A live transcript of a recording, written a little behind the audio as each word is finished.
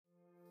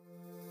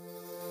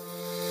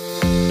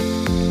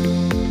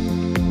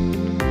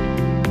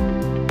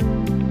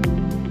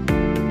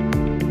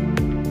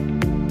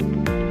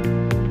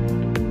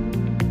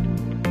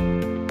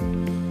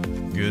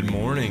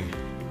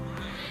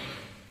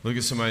Look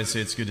at somebody and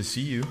say, it's good to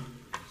see you.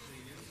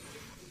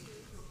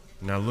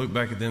 Now look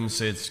back at them and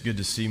say, it's good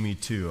to see me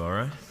too, all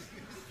right?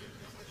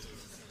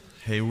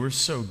 Hey, we're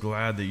so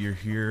glad that you're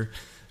here.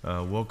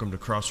 Welcome to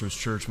Crossroads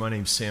Church. My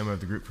name's Sam. I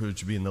have the great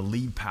privilege of being the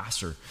lead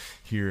pastor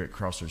here at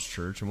Crossroads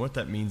Church. And what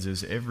that means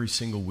is every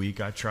single week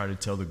I try to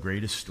tell the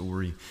greatest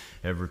story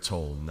ever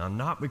told. Now,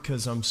 not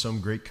because I'm some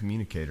great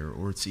communicator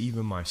or it's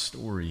even my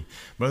story,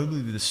 but I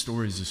believe this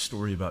story is a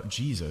story about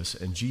Jesus,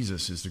 and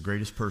Jesus is the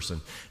greatest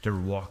person to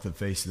ever walk the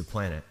face of the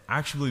planet. I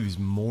actually believe he's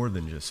more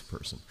than just a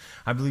person.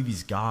 I believe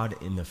he's God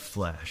in the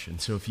flesh. And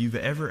so if you've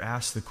ever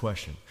asked the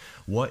question,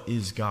 what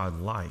is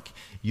God like?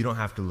 You don't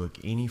have to look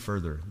any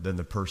further than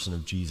the person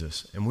of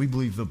Jesus. And we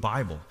believe the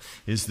Bible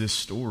is this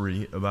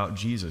story about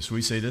Jesus.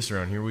 We say this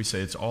around here. We say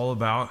it's all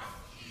about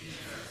Jesus.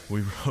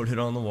 We wrote it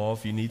on the wall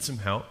if you need some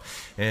help.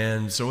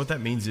 And so what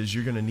that means is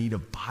you're going to need a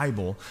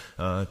Bible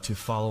to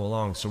follow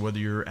along. So whether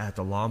you're at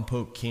the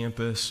Lompoc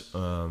campus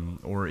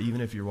or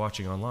even if you're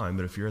watching online,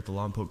 but if you're at the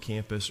Lompoc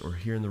campus or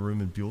here in the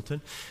room in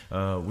Buellton,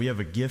 we have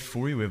a gift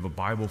for you. We have a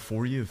Bible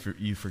for you. If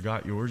you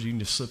forgot yours, you can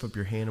just slip up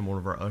your hand and one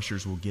of our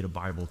ushers will get a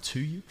Bible to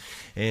you.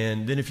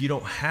 And then if you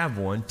don't have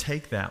one,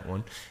 take that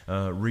one.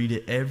 Read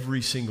it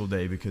every single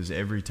day, because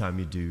every time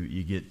you do,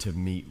 you get to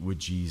meet with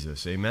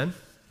Jesus. Amen?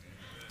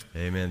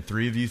 Amen.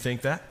 3 of you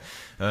think that?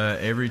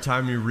 Every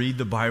time you read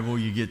the Bible,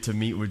 you get to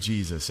meet with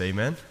Jesus.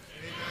 Amen?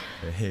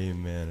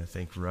 Amen. I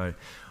think right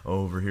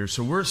over here.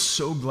 So we're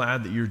so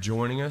glad that you're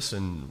joining us,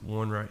 and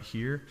one right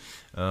here,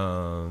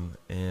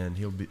 and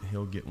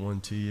he'll get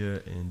one to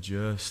you in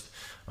just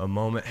a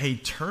moment. Hey,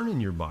 turn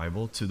in your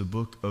Bible to the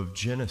book of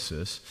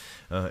Genesis.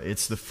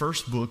 It's the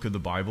first book of the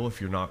Bible, if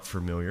you're not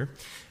familiar,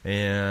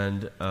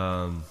 and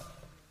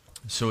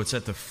so it's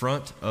at the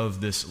front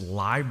of this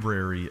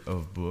library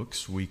of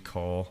books we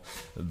call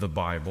the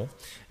Bible.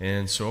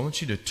 And so I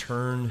want you to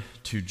turn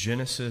to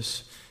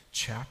Genesis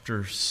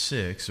chapter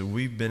 6. So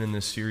we've been in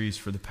this series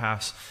for the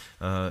past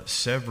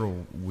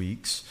several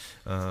weeks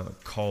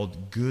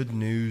called Good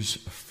News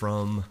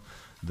from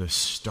the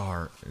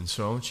Start. And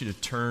so I want you to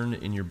turn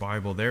in your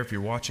Bible there. If you're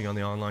watching on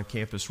the online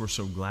campus, we're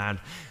so glad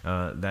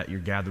that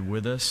you're gathered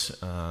with us.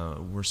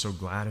 We're so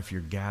glad if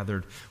you're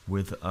gathered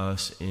with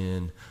us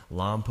in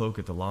Lompoc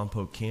at the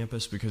Lompoc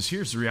campus, because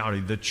here's the reality.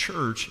 The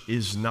church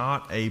is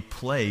not a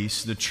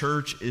place. The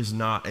church is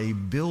not a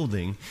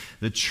building.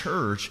 The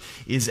church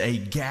is a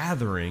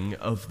gathering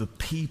of the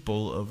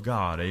people of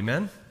God.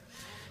 Amen?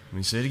 Let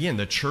me say it again.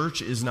 The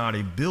church is not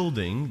a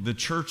building. The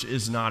church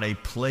is not a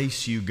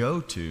place you go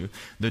to.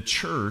 The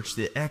church,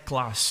 the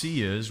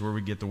ekklesia, is where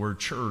we get the word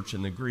church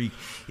in the Greek.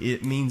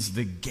 It means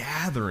the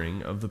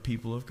gathering of the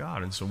people of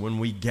God. And so when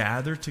we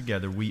gather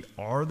together, we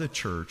are the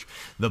church,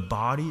 the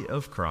body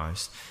of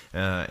Christ,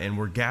 and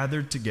we're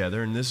gathered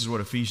together. And this is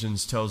what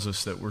Ephesians tells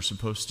us that we're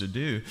supposed to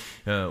do.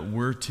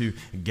 We're to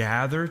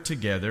gather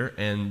together,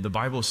 and the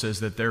Bible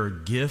says that there are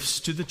gifts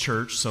to the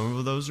church. Some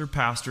of those are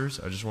pastors.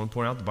 I just want to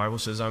point out the Bible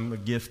says I'm a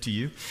gift to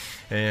you,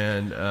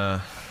 and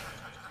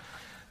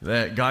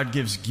that God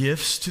gives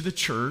gifts to the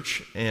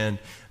church, and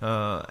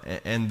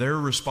their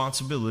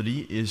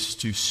responsibility is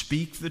to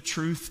speak the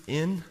truth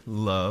in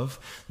love,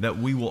 that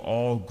we will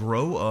all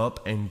grow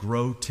up and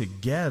grow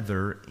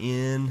together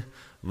in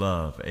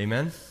love.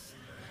 Amen?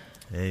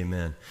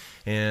 Amen.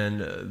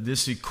 And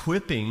this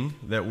equipping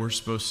that we're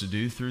supposed to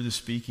do through the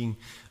speaking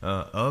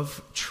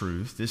of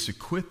truth, this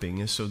equipping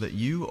is so that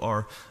you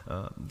are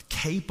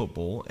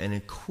capable and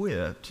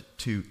equipped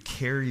to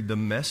carry the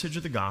message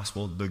of the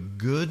gospel, the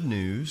good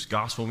news.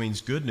 Gospel means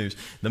good news.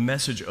 The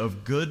message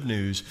of good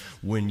news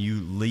when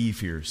you leave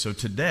here. So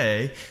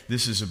today,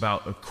 this is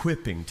about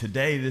equipping.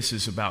 Today, this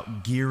is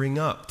about gearing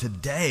up.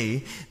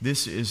 Today,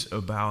 this is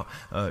about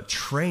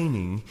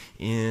training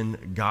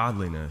in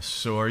godliness.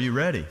 So are you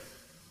ready?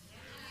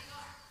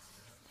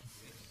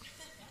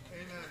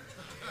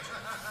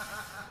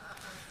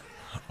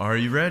 Are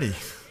you ready? Amen.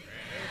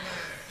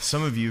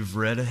 Some of you have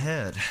read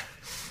ahead.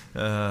 So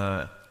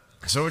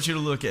I want you to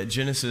look at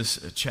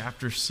Genesis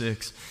chapter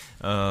 6.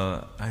 I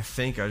just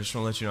want to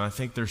let you know, I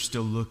think they're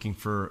still looking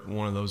for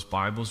one of those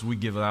Bibles. We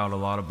give out a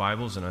lot of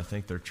Bibles, and I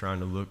think they're trying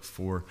to look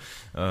for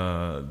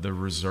the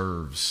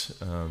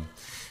reserves.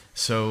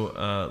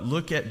 So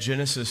look at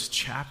Genesis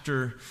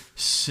chapter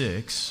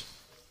 6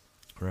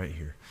 right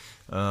here.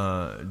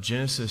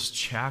 Genesis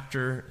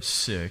chapter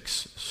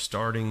 6,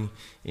 starting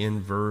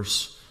in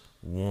verse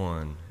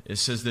 1. It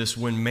says this: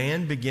 when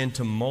man began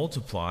to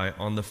multiply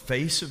on the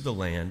face of the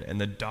land,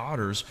 and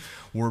daughters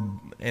were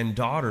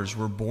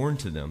born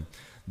to them,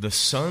 the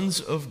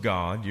sons of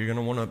God — you're going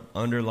to want to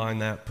underline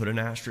that, put an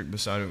asterisk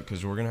beside it,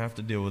 because we're going to have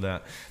to deal with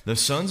that. The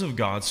sons of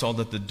God saw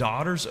that the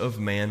daughters of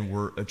man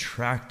were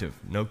attractive.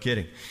 No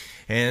kidding.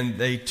 And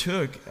they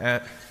took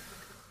at...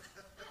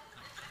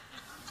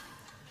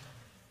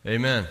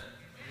 Amen.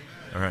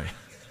 All right.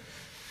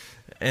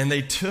 And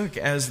they took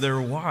as their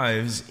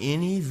wives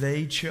any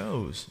they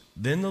chose.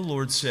 Then the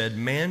Lord said,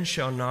 man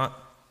shall not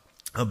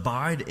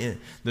abide in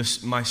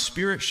this, my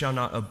spirit shall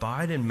not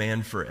abide in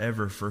man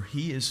forever, for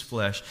he is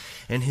flesh,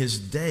 and his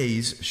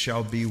days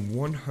shall be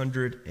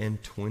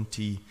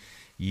 120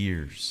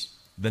 years.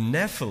 The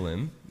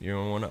Nephilim, you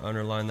don't want to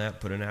underline that,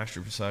 put an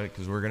asterisk beside it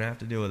because we're going to have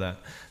to deal with that.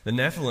 The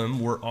Nephilim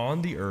were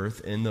on the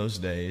earth in those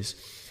days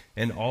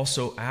and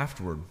also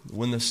afterward,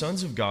 when the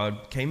sons of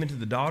God came into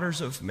the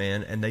daughters of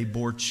man and they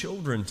bore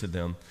children to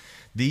them.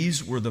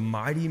 These were the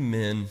mighty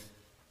men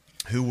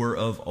who were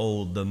of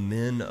old, the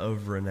men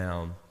of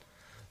renown.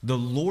 The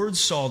Lord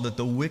saw that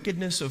the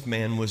wickedness of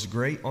man was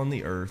great on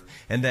the earth,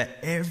 and that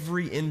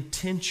every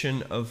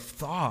intention of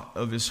thought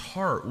of his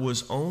heart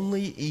was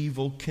only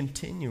evil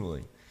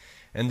continually.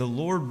 And the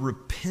Lord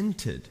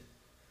repented,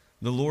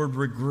 the Lord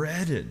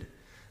regretted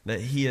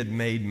that he had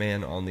made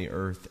man on the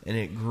earth, and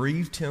it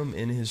grieved him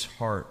in his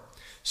heart.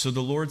 So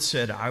the Lord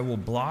said, I will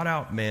blot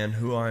out man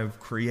who I have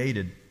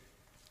created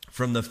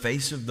from the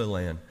face of the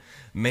land,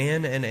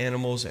 man and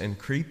animals and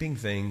creeping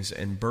things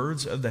and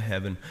birds of the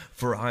heaven,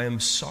 for I am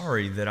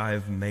sorry that I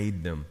have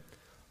made them.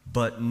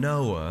 But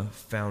Noah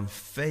found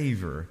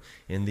favor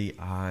in the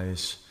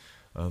eyes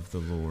of the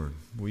Lord.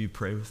 Will you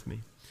pray with me?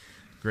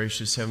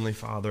 Gracious Heavenly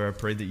Father, I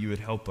pray that you would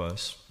help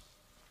us,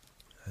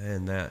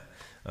 and that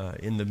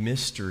in the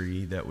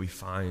mystery that we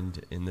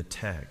find in the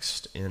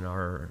text, in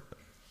our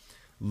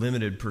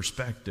limited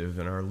perspective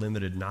and our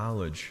limited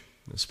knowledge,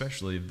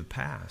 especially of the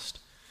past,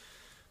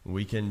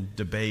 we can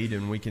debate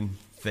and we can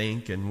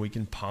think and we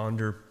can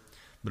ponder,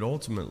 but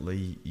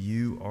ultimately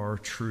you are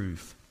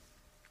truth.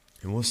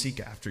 And we'll seek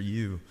after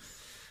you,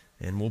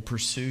 and we'll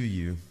pursue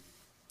you,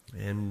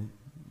 and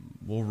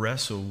we'll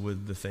wrestle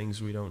with the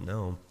things we don't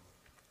know.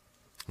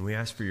 And we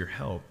ask for your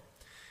help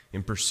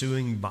in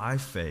pursuing by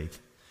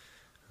faith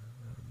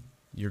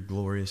your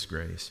glorious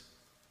grace,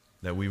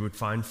 that we would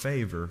find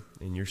favor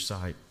in your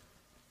sight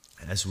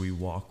as we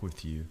walk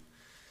with you.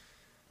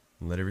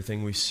 And let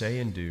everything we say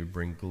and do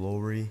bring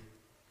glory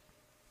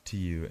to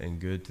you and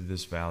good to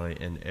this valley.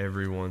 And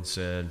everyone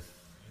said,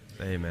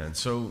 amen.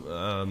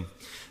 So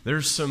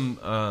there's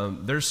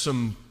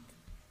some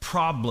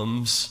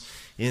problems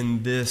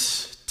in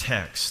this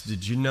text.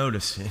 Did you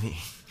notice any?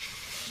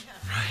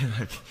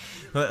 Right?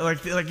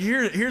 Like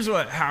here's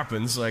what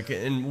happens.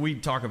 And we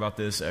talk about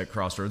this at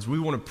Crossroads. We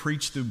want to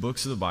preach through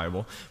books of the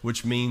Bible,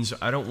 which means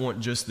I don't want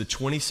just the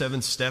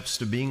 27 steps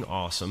to being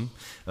awesome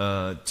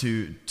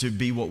to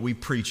be what we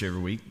preach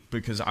every week,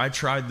 because I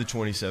tried the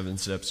 27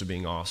 steps to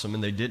being awesome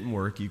and they didn't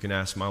work. You can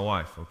ask my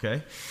wife,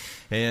 okay?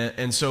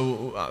 And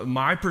so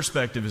my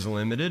perspective is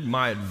limited.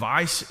 My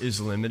advice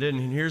is limited.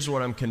 And here's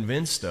what I'm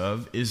convinced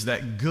of, is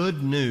that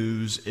good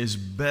news is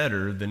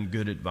better than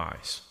good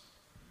advice.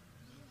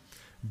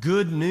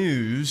 Good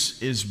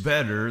news is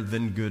better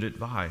than good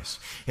advice.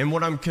 And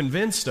what I'm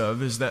convinced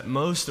of is that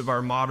most of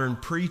our modern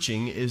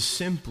preaching is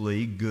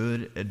simply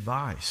good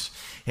advice.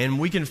 And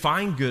we can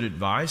find good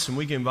advice, and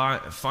we can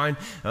find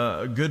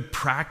good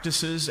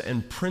practices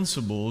and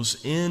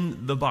principles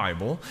in the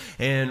Bible,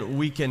 and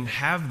we can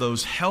have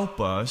those help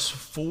us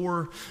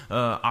for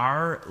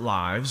our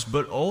lives.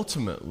 But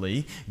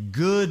ultimately,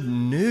 good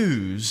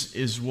news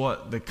is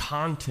what the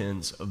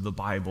contents of the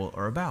Bible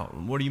are about.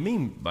 And what do you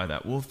mean by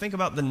that? Well, think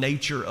about the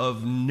nature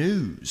of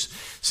news.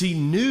 See,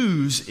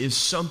 news is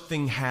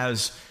something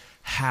has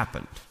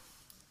happened.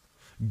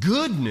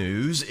 Good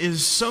news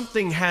is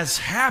something has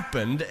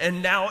happened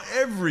and now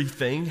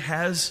everything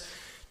has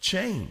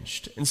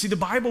changed. And see, the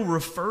Bible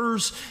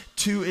refers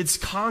to its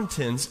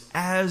contents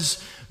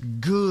as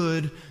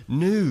good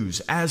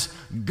news, as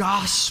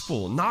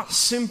gospel. Not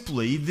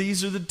simply,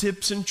 these are the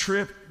tips and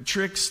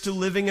tricks to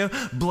living a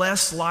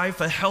blessed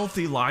life, a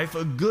healthy life,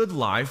 a good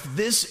life.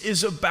 This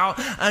is about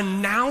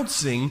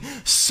announcing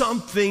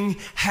something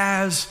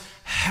has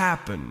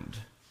happened.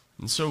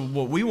 And so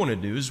what we want to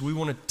do is we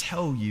want to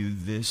tell you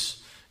this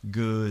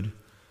good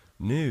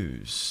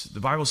news.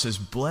 The Bible says,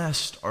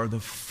 blessed are the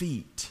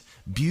feet,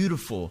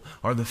 beautiful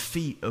are the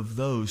feet of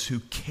those who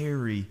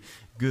carry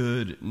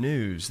good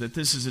news. That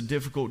this is a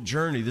difficult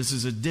journey. This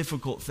is a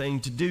difficult thing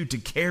to do, to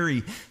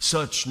carry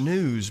such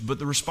news. But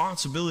the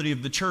responsibility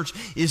of the church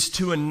is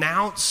to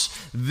announce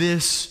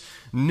this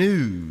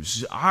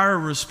news. Our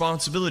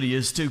responsibility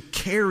is to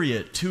carry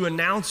it, to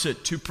announce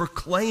it, to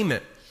proclaim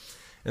it,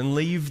 and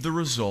leave the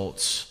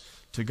results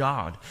to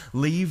God.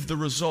 Leave the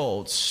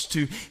results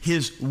to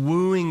His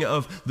wooing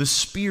of the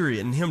Spirit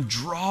and Him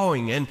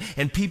drawing and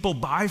people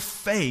by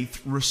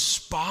faith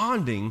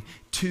responding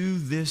to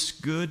this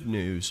good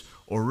news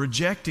or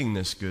rejecting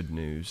this good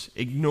news,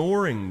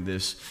 ignoring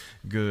this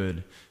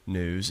good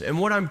news. And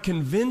what I'm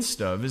convinced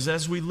of is,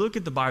 as we look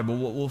at the Bible,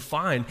 what we'll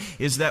find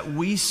is that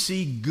we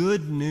see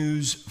good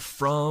news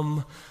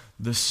from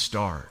the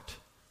start.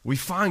 We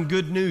find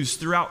good news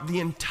throughout the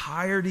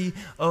entirety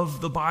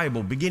of the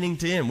Bible, beginning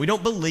to end. We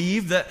don't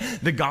believe that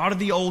the God of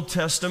the Old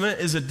Testament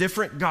is a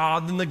different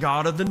God than the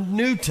God of the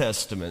New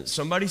Testament.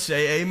 Somebody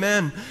say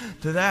amen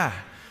to that.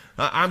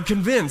 I'm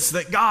convinced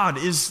that God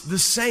is the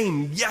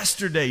same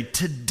yesterday,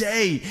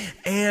 today,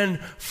 and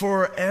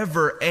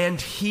forever.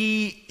 And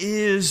He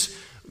is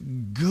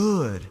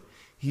good.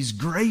 He's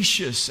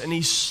gracious and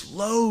He's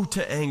slow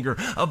to anger,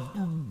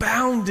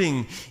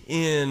 abounding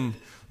in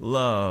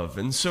love.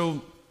 And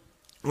so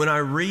when I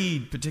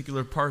read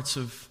particular parts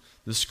of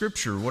the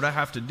Scripture. What I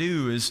have to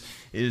do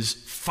is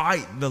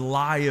fight the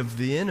lie of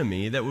the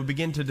enemy that would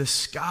begin to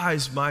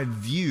disguise my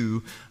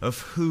view of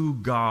who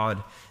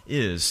God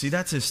is. See,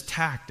 that's his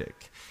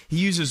tactic. He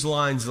uses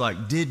lines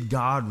like, did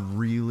God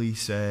really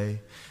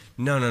say?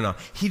 No.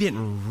 He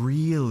didn't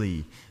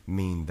really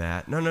mean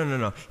that.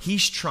 No.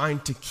 He's trying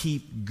to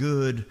keep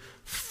good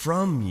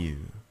from you,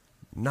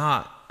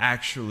 not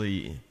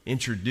actually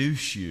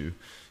introduce you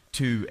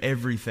to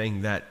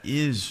everything that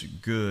is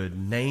good,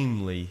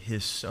 namely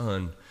his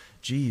Son,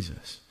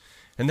 Jesus.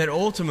 And that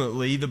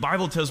ultimately, the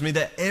Bible tells me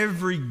that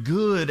every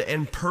good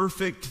and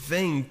perfect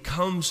thing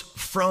comes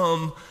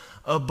from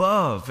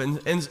above.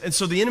 And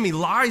so the enemy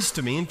lies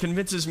to me and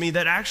convinces me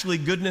that actually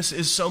goodness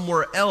is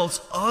somewhere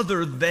else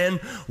other than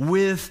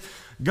with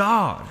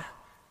God.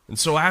 And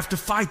so I have to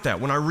fight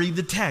that. When I read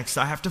the text,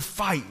 I have to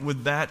fight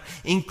with that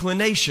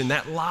inclination,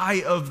 that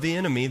lie of the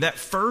enemy, that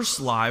first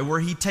lie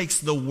where he takes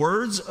the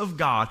words of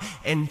God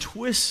and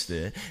twists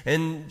it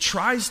and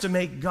tries to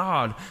make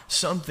God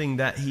something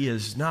that he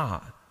is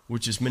not,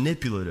 which is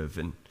manipulative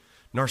and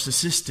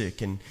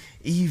narcissistic and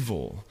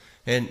evil.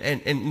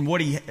 And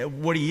what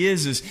he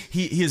is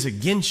he is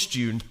against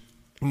you,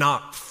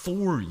 not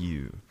for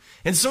you.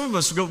 And some of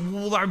us go,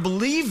 well, I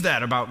believe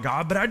that about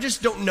God, but I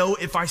just don't know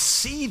if I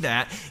see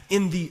that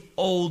in the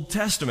Old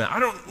Testament. I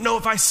don't know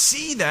if I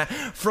see that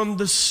from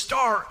the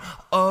start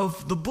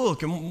of the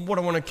book. And what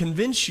I want to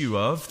convince you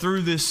of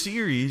through this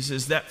series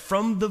is that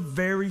from the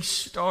very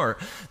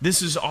start, this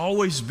has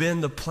always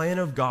been the plan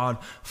of God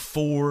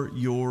for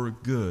your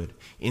good,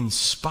 in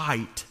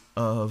spite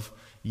of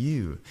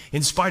you.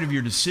 In spite of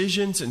your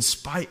decisions, in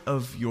spite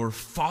of your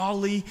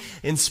folly,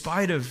 in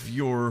spite of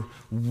your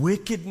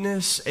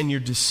wickedness and your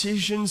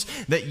decisions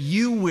that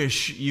you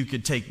wish you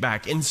could take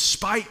back, in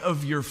spite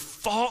of your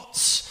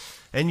faults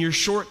and your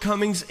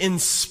shortcomings, in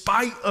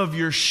spite of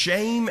your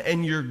shame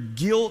and your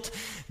guilt,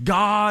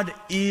 God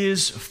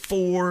is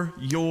for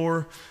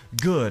your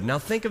good. Now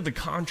think of the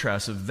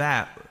contrast of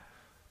that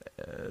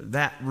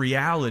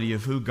reality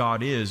of who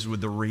God is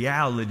with the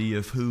reality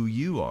of who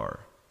you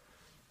are.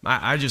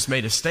 I just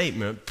made a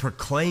statement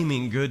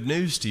proclaiming good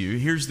news to you.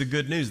 Here's the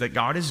good news, that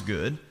God is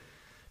good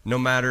no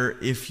matter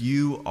if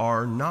you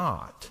are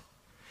not.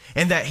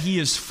 And that he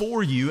is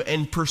for you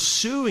and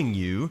pursuing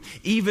you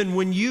even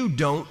when you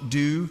don't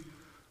do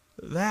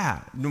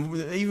that.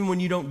 Even when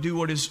you don't do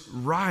what is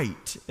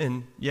right.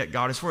 And yet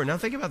God is for you. Now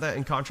think about that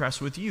in contrast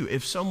with you.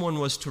 If someone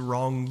was to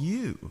wrong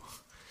you,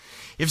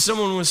 if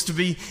someone was to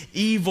be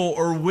evil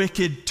or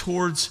wicked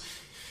towards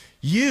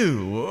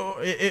you,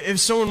 if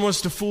someone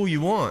was to fool you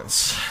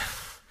once,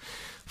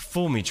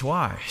 fool me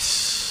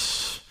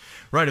twice,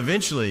 right?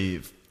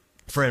 Eventually,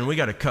 friend, we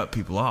got to cut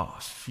people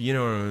off. You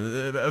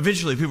know,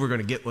 eventually people are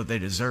going to get what they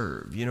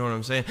deserve. You know what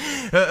I'm saying?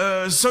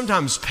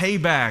 Sometimes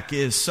payback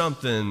is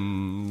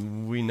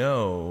something we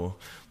know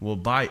will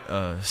bite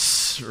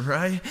us,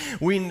 right?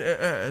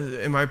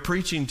 Am I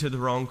preaching to the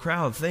wrong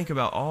crowd? Think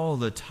about all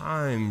the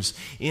times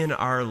in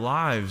our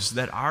lives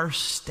that our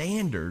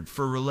standard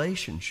for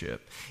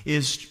relationship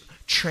is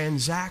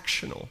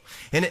transactional.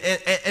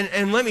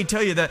 And let me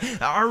tell you that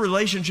our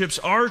relationships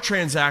are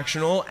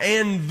transactional,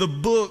 and the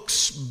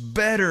books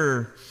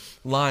better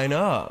line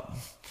up.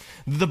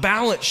 The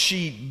balance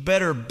sheet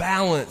better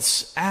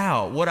balance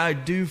out. What I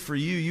do for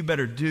you, you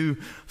better do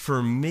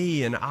for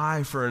me, an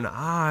eye for an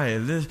eye.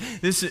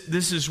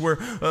 This is where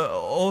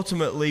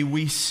ultimately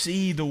we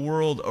see the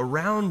world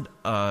around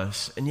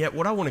us. And yet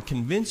what I want to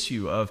convince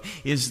you of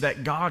is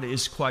that God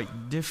is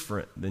quite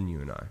different than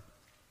you and I.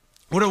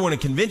 What I want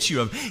to convince you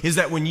of is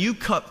that when you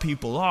cut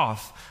people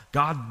off,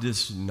 God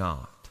does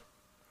not.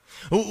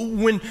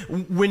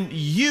 When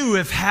you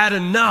have had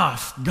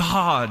enough,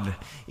 God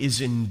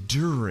is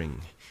enduring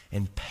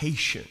and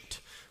patient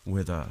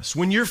with us.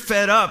 When you're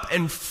fed up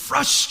and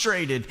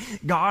frustrated,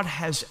 God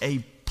has a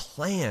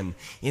plan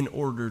in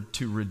order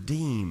to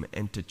redeem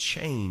and to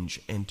change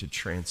and to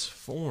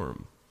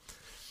transform.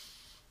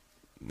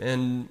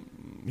 And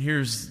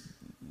here's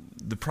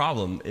the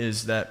problem,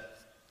 is that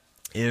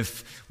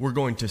if we're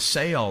going to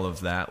say all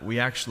of that, we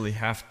actually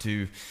have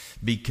to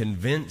be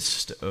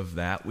convinced of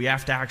that. We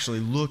have to actually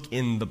look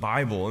in the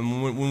Bible.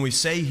 And when we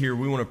say here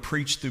we want to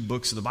preach through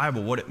books of the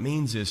Bible, what it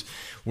means is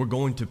we're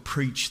going to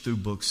preach through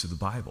books of the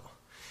Bible.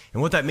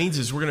 And what that means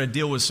is we're going to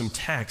deal with some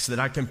texts that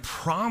I can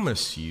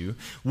promise you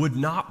would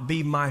not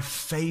be my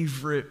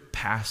favorite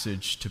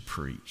passage to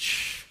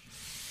preach.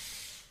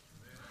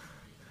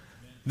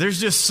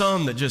 There's just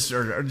some that just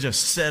are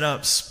just set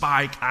up,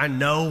 spike. I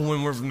know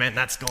when man,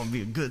 that's going to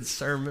be a good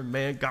sermon,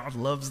 man. God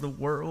loves the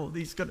world.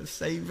 He's going to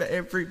save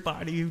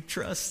everybody who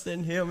trusts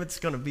in him. It's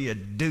going to be a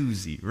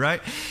doozy,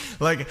 right?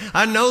 Like,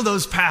 I know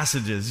those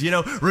passages,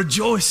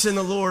 rejoice in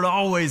the Lord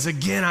always.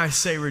 Again, I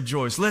say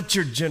rejoice. Let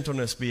your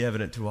gentleness be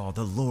evident to all.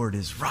 The Lord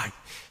is right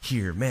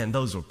here. Man,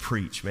 those will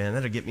preach, man.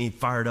 That'll get me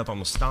fired up. I'm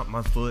going to stomp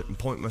my foot and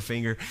point my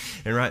finger.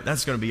 And right,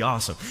 that's going to be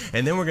awesome.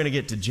 And then we're going to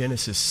get to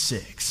Genesis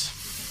 6.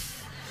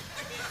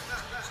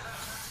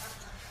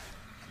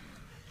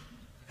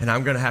 And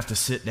I'm going to have to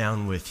sit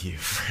down with you,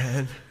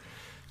 friend,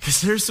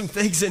 Because there's some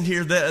things in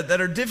here that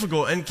are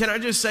difficult. And can I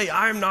just say,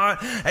 I'm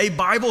not a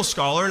Bible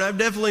scholar, and I'm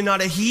definitely not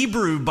a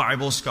Hebrew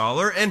Bible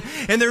scholar. And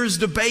there's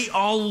debate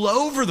all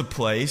over the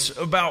place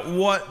about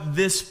what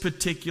this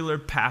particular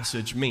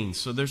passage means.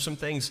 So there's some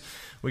things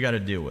we got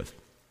to deal with.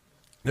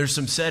 There's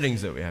some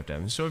settings that we have to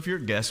have. And so if you're a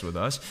guest with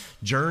us,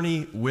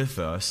 journey with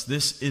us.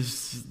 This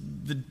is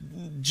the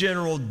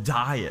general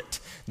diet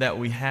that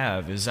we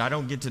have, is I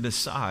don't get to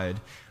decide.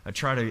 I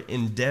try to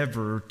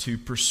endeavor to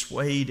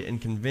persuade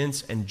and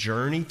convince and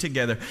journey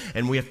together.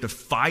 And we have to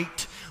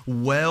fight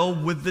well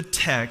with the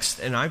text.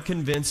 And I'm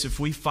convinced if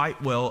we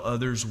fight well,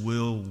 others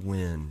will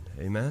win.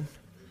 Amen?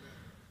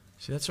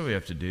 See, that's what we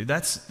have to do.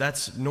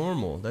 That's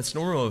normal. That's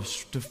normal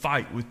to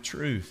fight with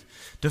truth.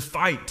 To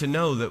fight to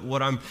know that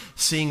what I'm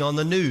seeing on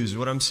the news,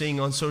 what I'm seeing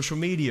on social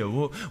media,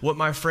 what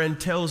my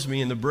friend tells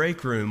me in the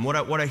break room, what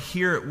I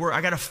hear at work, I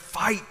got to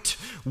fight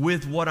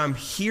with what I'm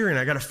hearing.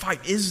 I got to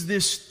fight. Is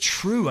this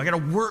true? I got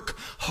to work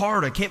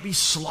hard. I can't be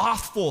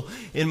slothful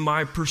in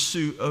my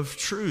pursuit of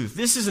truth.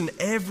 This is an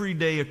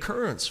everyday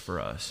occurrence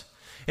for us.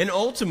 And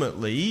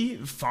ultimately,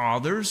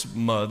 fathers,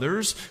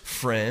 mothers,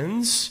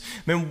 friends,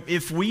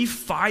 if we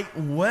fight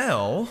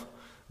well,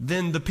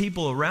 then the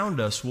people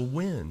around us will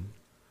win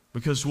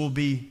because we'll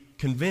be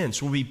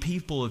convinced, we'll be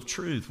people of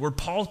truth. Where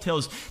Paul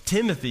tells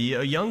Timothy,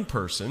 a young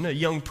person, a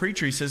young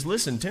preacher, he says,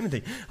 listen,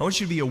 Timothy, I want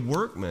you to be a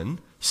workman,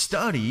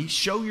 study,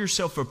 show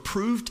yourself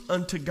approved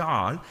unto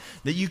God,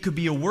 that you could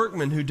be a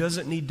workman who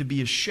doesn't need to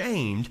be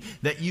ashamed,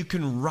 that you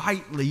can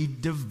rightly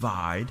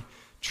divide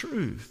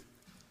truth.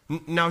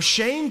 Now,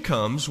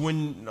 oftentimes,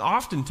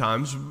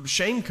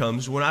 shame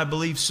comes when I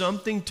believe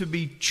something to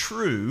be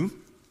true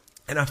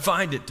and I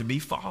find it to be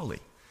folly.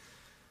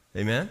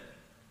 Amen?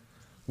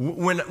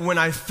 When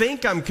I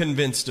think I'm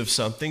convinced of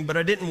something, but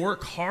I didn't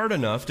work hard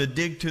enough to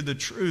dig to the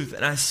truth,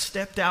 and I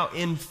stepped out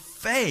in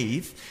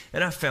faith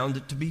and I found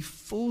it to be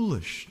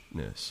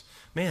foolishness.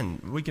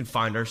 Man, we can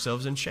find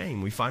ourselves in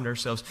shame. We find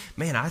ourselves,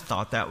 man, I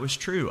thought that was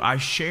true. I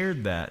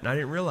shared that, and I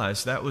didn't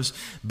realize that was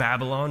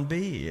Babylon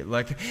Bee.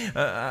 Like,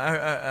 I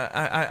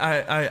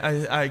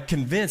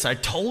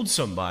told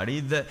somebody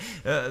that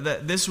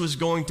this was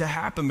going to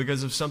happen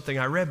because of something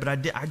I read,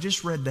 but I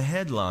just read the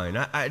headline.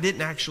 I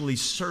didn't actually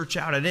search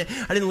out. I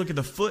didn't look at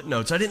the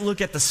footnotes. I didn't look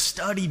at the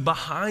study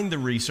behind the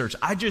research.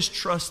 I just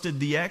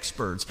trusted the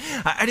experts.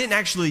 I didn't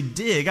actually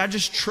dig. I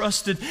just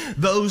trusted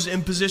those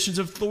in positions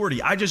of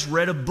authority. I just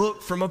read a book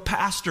from a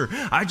pastor.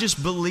 I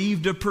just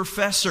believed a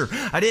professor.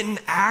 I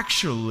didn't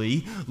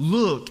actually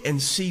look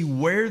and see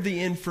where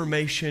the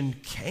information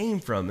came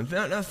from. And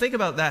now think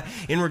about that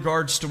in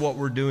regards to what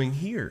we're doing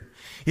here.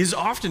 Is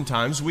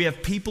oftentimes we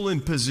have people in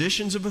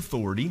positions of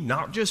authority,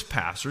 not just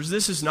pastors.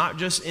 This is not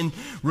just in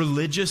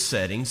religious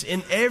settings.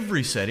 In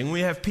every setting,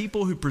 we have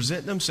people who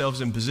present themselves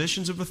in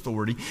positions of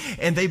authority,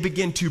 and they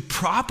begin to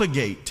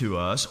propagate to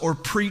us or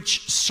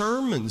preach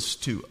sermons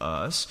to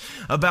us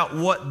about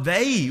what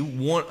they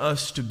want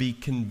us to be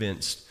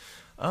convinced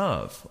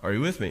of. Are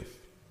you with me?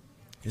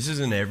 This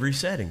is in every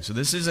setting.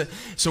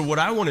 So what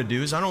I want to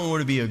do is I don't want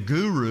to be a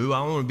guru.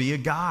 I want to be a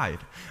guide.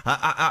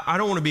 I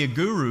don't want to be a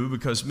guru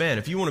because, man,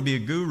 if you want to be a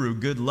guru,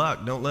 good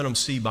luck. Don't let them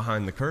see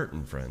behind the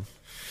curtain, friend.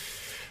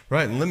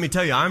 Right, and let me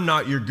tell you, I'm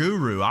not your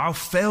guru. I'll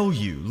fail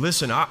you.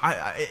 Listen,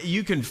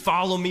 you can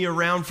follow me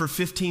around for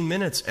 15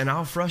 minutes and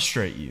I'll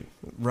frustrate you,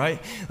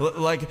 right?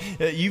 Like,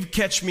 you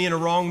catch me in a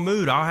wrong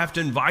mood, I'll have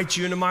to invite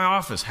you into my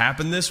office.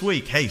 Happened this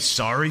week. Hey,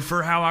 sorry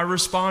for how I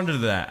responded to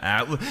that.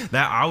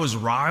 I was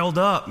riled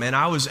up, man.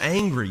 I was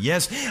angry.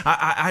 Yes,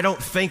 I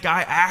don't think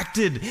I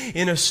acted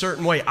in a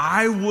certain way.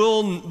 I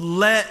will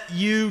let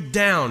you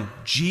down.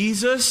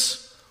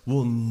 Jesus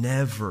will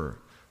never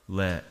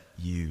let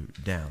you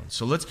down.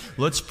 So let's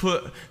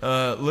put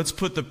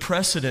the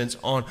precedence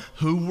on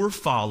who we're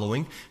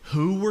following,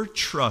 who we're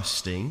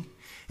trusting,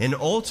 and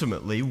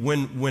ultimately,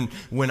 when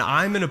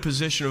I'm in a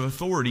position of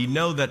authority,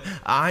 know that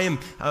I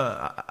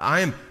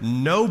am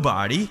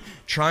nobody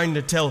trying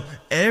to tell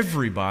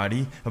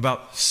everybody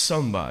about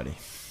somebody,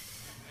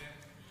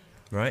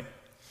 right?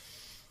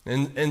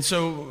 And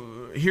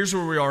so here's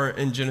where we are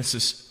in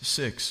Genesis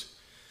 6.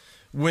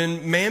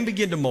 When man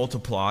began to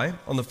multiply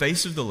on the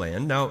face of the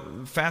land, now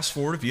fast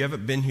forward, if you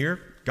haven't been here,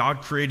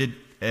 God created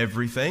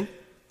everything.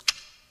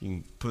 You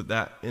can put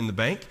that in the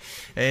bank.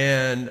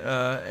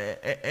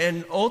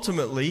 And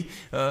ultimately,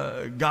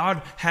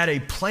 God had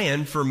a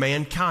plan for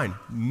mankind.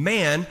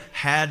 Man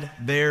had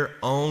their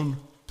own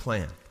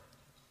plan.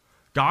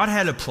 God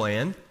had a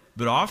plan,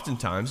 but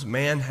oftentimes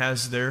man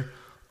has their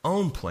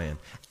own plan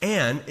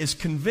and is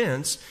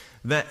convinced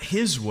that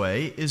his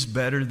way is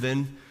better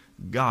than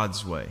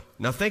God's way.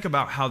 Now think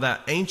about how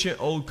that ancient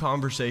old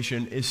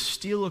conversation is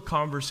still a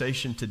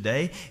conversation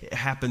today. It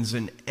happens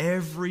in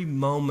every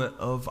moment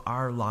of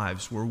our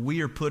lives where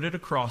we are put at a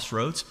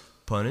crossroads,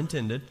 pun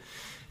intended,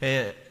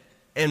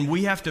 and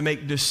we have to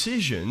make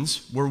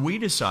decisions where we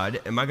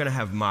decide, am I going to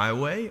have my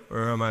way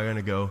or am I going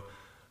to go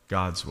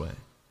God's way?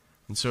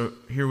 And so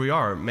here we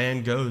are.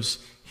 Man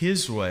goes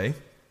his way,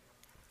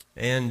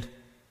 and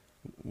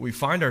we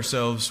find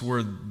ourselves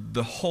where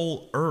the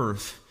whole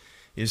earth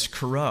is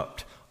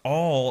corrupt.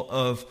 all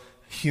of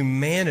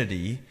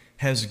humanity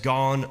has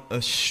gone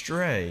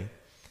astray.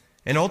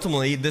 And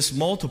ultimately, this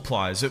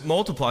multiplies. It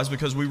multiplies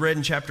because we read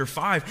in chapter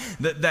 5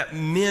 that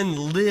men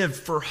lived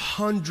for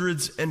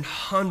hundreds and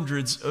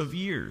hundreds of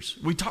years.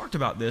 We talked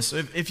about this.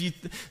 If you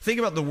think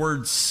about the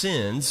word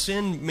sin,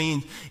 sin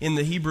means in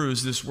the Hebrew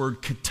is this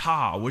word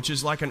kata, which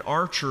is like an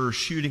archer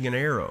shooting an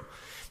arrow.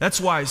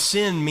 That's why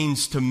sin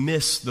means to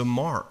miss the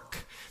mark.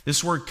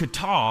 This word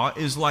kata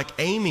is like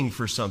aiming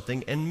for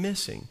something and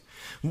missing.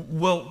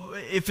 Well,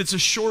 if it's a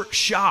short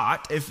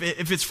shot,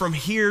 if it's from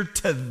here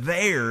to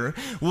there,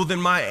 well, then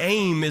my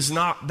aim is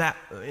not that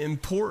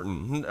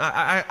important.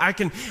 I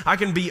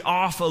can be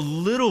off a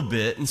little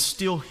bit and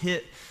still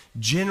hit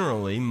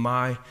generally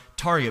my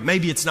target.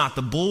 Maybe it's not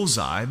the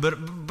bullseye,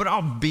 but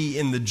I'll be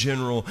in the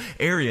general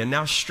area.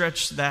 Now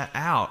stretch that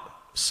out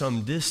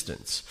some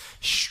distance.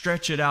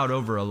 Stretch it out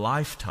over a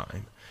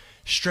lifetime.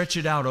 Stretch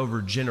it out over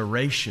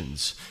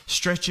generations.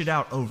 Stretch it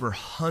out over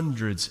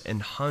hundreds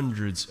and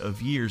hundreds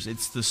of years.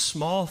 It's the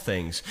small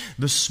things,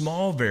 the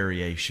small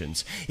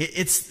variations.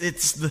 It's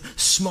the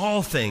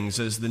small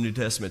things, as the New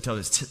Testament tells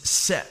us, to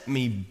set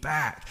me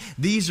back.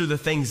 These are the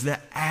things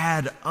that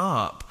add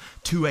up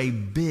to a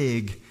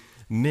big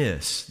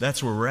miss.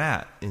 That's where we're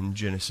at in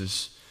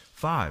Genesis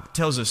 5. It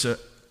tells us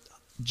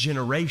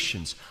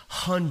generations,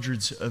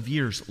 hundreds of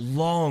years,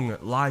 long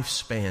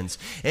lifespans.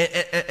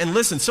 And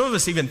listen, some of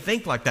us even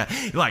think like that.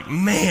 Like,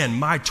 man,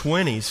 my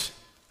 20s,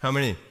 how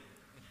many?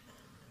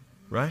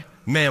 Right?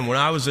 Man, when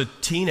I was a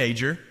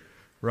teenager,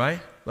 right?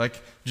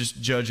 Like,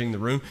 just judging the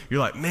room.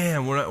 You're like,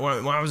 man, when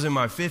I was in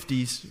my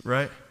 50s,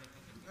 right?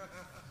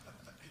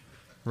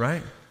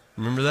 Right?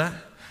 Remember that?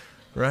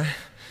 Right?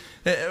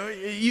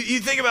 You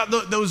think about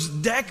those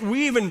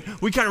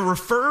we kind of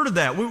refer to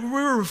that. We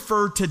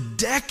refer to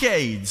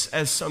decades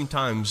as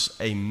sometimes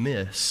a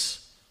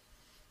miss.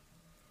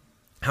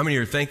 How many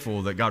are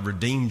thankful that God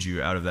redeemed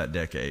you out of that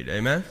decade?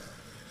 Amen?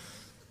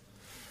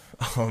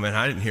 Oh man,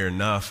 I didn't hear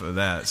enough of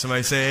that.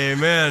 Somebody say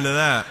amen to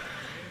that.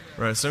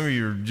 Right? Some of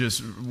you are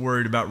just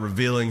worried about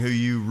revealing who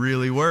you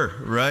really were,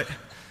 right?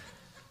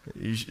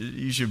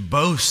 You should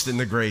boast in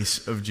the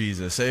grace of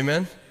Jesus.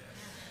 Amen?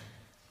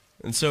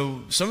 And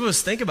so some of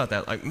us think about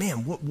that, like, man,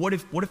 what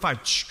if I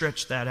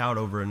stretch that out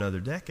over another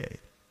decade?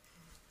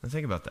 Now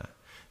think about that.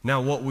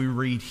 Now what we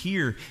read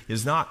here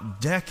is not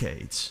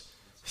decades,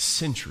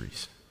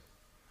 centuries.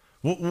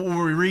 What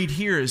we read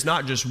here is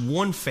not just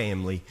one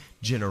family,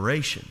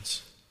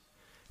 generations.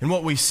 And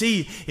what we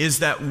see is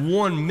that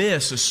one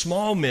miss, a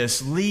small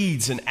miss,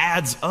 leads and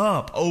adds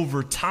up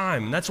over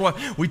time. And that's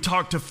why we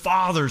talk to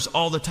fathers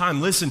all the time.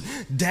 Listen,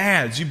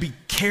 dads, you be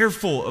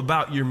careful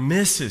about your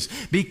misses.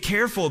 Be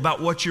careful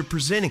about what you're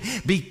presenting.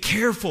 Be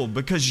careful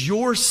because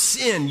your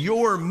sin,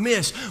 your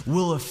miss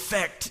will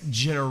affect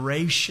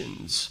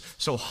generations.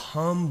 So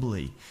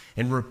humbly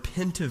and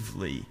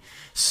repentively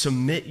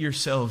submit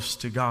yourselves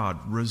to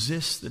God.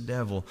 Resist the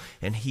devil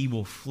and he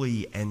will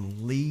flee,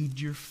 and lead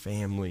your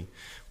family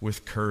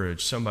with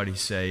courage. Somebody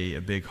say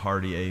a big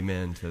hearty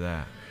amen to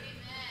that.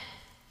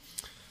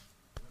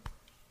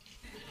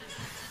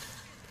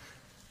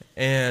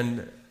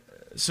 Amen. And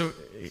so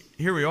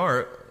here we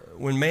are.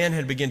 When man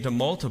had begun to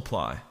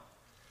multiply,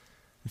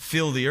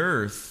 fill the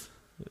earth,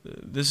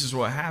 this is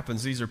what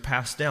happens. These are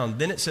passed down.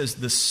 Then it says,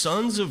 the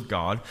sons of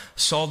God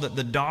saw that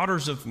the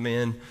daughters of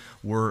men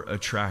were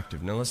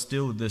attractive. Now let's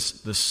deal with this,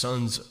 the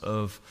sons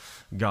of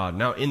God.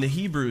 Now in the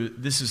Hebrew,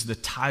 this is the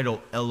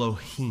title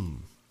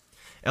Elohim.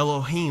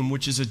 Elohim,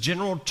 which is a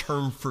general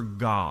term for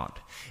God.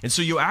 And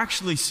so you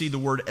actually see the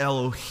word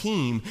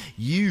Elohim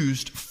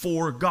used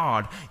for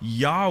God.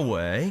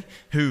 Yahweh,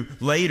 who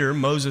later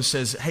Moses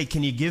says, hey,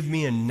 can you give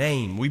me a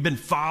name? We've been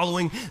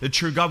following the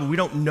true God, but we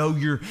don't know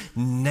your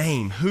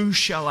name. Who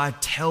shall I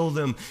tell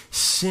them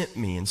sent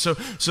me? And so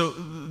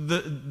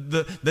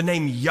the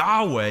name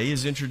Yahweh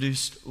is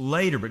introduced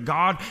later. But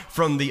God,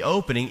 from the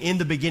opening, in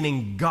the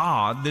beginning,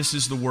 God, this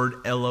is the word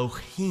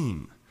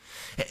Elohim.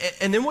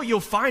 And then what you'll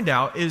find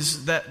out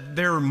is that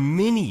there are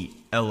many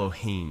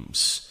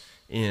Elohims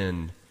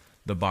in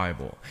the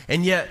Bible.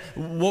 And yet,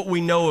 what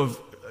we know of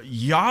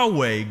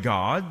Yahweh,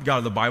 God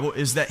of the Bible,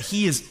 is that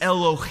he is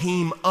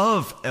Elohim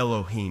of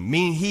Elohim,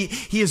 meaning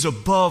he is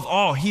above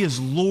all. He is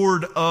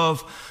Lord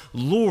of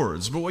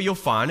lords. But what you'll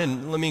find,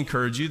 and let me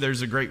encourage you,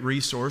 there's a great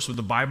resource with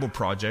the Bible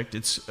Project.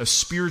 It's a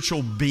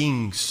spiritual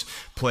beings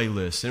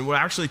playlist. And we'll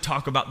actually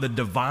talk about the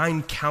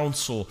divine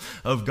counsel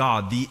of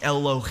God, the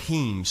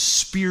Elohim,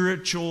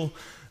 spiritual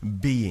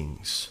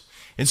beings.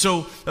 And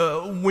so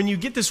when you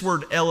get this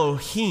word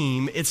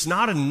Elohim, it's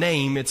not a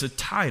name, it's a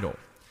title.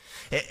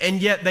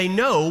 And yet they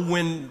know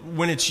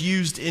when it's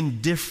used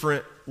in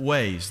different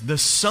ways. The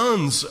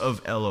sons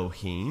of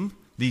Elohim,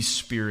 these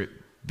spirit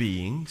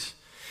beings.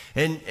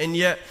 And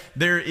yet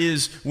there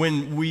is,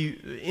 when we,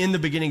 in the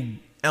beginning,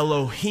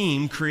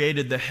 Elohim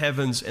created the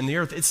heavens and the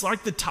earth. It's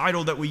like the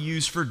title that we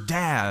use for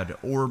dad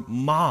or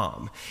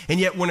mom. And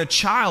yet when a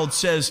child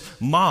says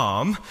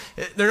mom,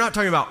 they're not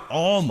talking about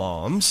all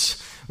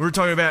moms. We're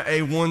talking about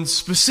a one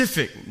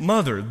specific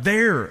mother,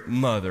 their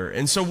mother.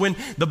 And so when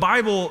the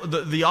Bible,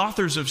 the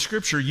authors of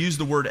Scripture use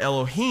the word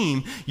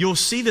Elohim, you'll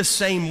see the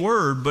same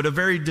word, but a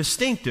very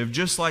distinctive,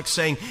 just like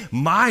saying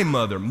my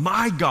mother,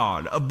 my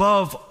God,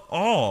 above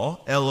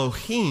all,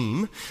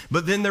 Elohim.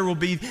 But then there will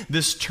be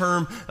this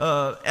term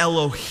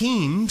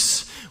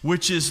Elohims,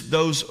 which is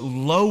those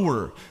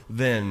lower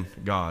than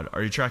God.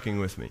 Are you tracking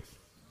with me?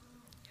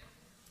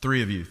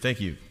 3 of you. Thank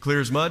you.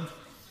 Clear as mud?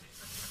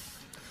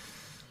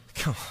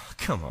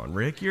 Come on,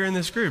 Rick. You're in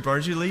this group.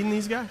 Aren't you leading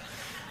these guys?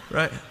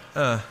 Right?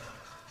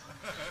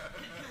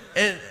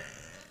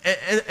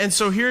 And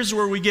so here's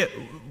where we get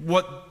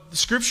what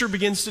Scripture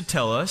begins to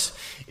tell us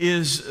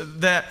is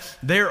that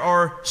there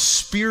are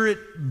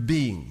spirit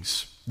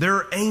beings. There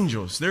are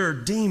angels. There are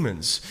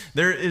demons.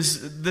 There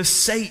is the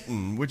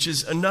Satan, which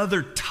is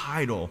another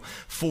title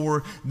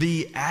for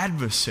the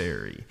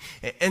adversary.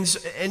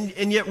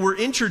 And yet we're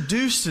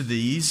introduced to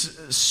these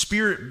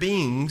spirit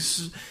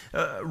beings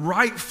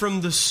right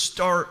from the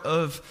start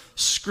of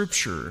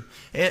Scripture.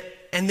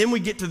 And then we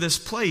get to this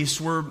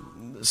place where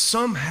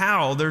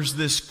somehow there's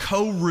this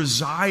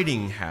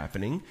co-residing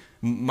happening.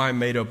 My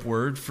made-up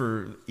word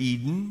for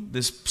Eden,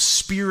 this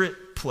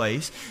spirit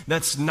place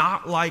that's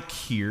not like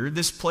here,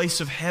 this place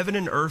of heaven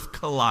and earth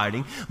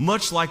colliding,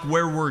 much like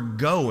where we're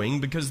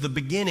going, because the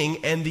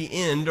beginning and the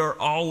end are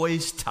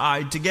always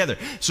tied together.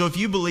 So if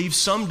you believe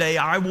someday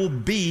I will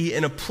be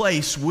in a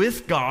place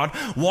with God,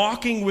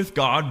 walking with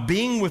God,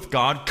 being with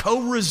God,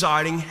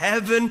 co-residing,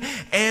 heaven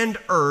and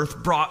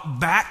earth brought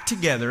back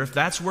together, if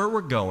that's where we're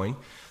going,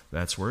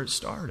 that's where it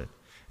started.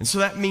 And so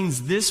that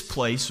means this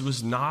place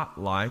was not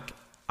like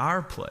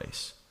our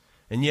place.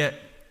 And yet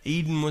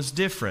Eden was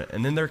different.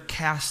 And then they're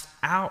cast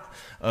out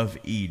of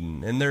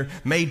Eden, and they're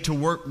made to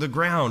work the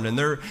ground, and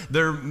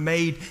they're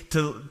made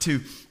to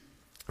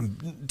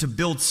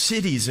build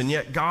cities, and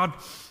yet God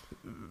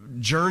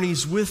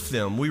journeys with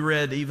them. We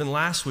read even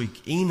last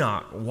week,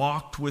 Enoch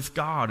walked with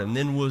God and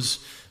then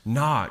was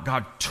not.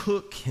 God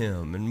took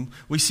him. And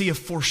we see a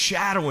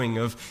foreshadowing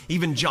of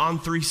even John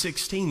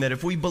 3:16, that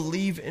if we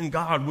believe in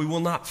God, we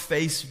will not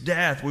face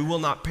death. We will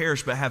not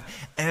perish, but have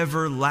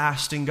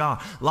everlasting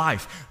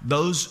life.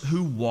 Those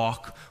who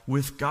walk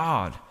with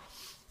God.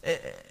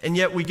 And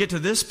yet we get to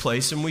this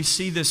place and we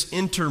see this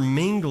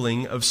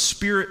intermingling of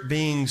spirit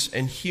beings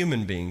and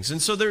human beings. And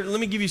so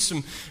let me give you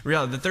some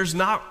reality, that there's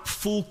not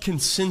full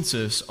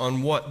consensus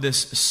on what this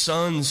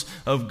sons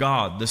of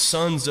God, the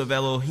sons of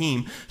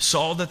Elohim,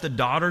 saw that the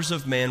daughters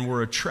of man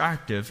were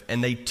attractive,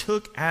 and they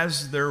took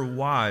as their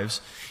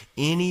wives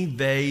any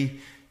they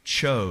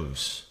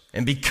chose.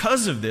 And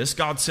because of this,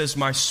 God says,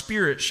 my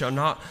spirit shall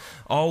not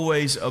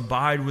always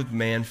abide with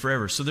man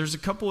forever. So there's a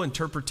couple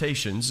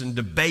interpretations and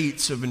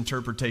debates of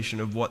interpretation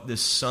of what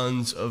this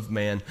sons of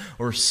man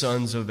or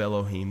sons of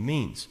Elohim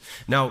means.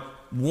 Now,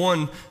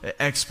 one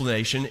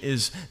explanation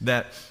is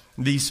that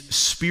these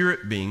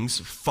spirit beings,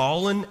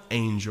 fallen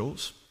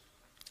angels,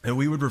 and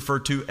we would refer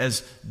to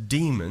as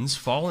demons,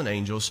 fallen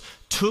angels,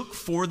 took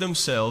for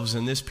themselves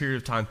in this period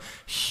of time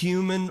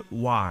human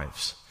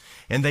wives.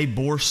 And they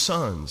bore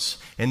sons.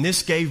 And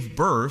this gave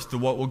birth to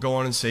what we'll go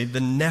on and say the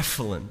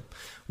Nephilim,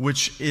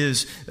 which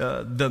is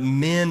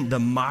the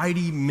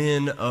mighty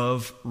men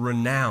of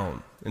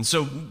renown. And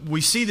so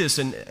we see this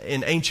in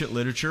ancient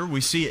literature.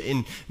 We see it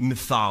in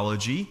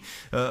mythology.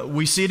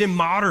 We see it in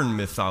modern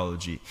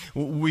mythology.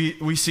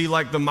 We see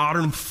like the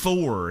modern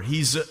Thor.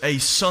 He's a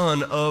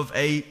son of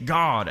a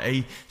god,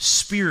 a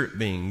spirit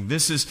being.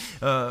 This is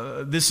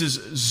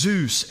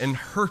Zeus and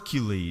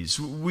Hercules.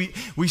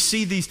 We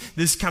see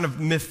this kind of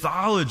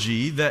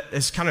mythology that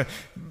has kind of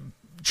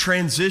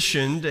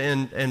transitioned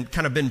and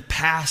kind of been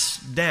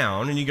passed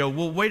down. And you go,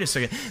 well, wait a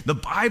second. The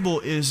Bible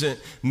isn't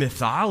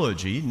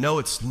mythology. No,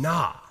 it's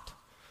not.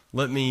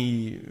 Let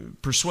me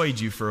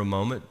persuade you for a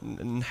moment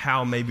and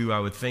how maybe I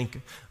would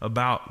think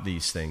about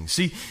these things.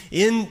 See,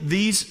 in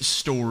these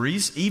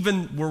stories,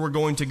 even where we're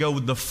going to go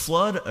with the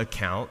flood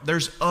account,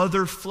 there's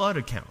other flood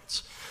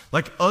accounts.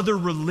 Like other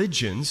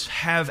religions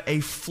have a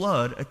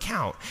flood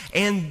account.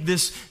 And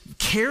this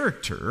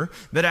character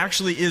that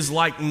actually is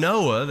like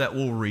Noah that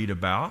we'll read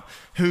about,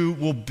 who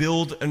will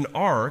build an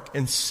ark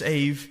and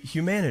save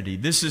humanity.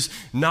 This is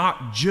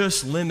not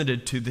just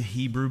limited to the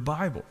Hebrew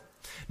Bible.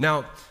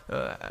 Now,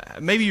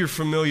 maybe you're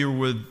familiar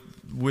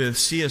with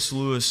C.S.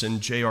 Lewis and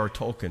J.R.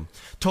 Tolkien.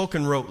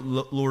 Tolkien wrote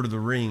Lord of the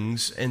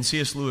Rings, and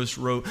C.S. Lewis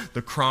wrote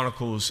the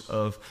Chronicles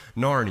of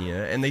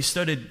Narnia, and they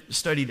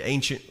studied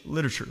ancient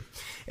literature.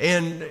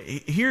 And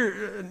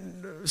here,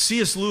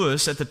 C.S.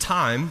 Lewis at the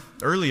time,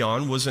 early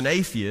on, was an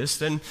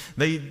atheist, and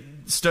they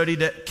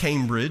studied at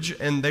Cambridge,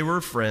 and they were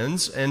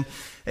friends, and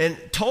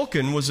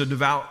Tolkien was a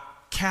devout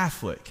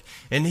Catholic,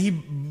 and he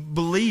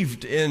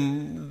believed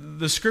in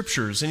the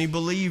scriptures, and he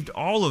believed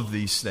all of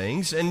these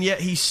things, and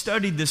yet he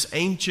studied this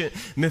ancient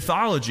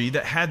mythology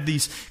that had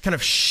these kind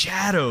of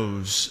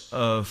shadows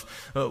of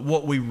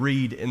what we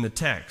read in the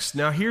text.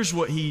 Now, here's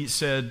what he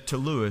said to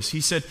Lewis.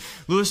 He said,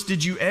 "Lewis,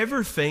 did you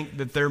ever think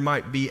that there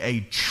might be a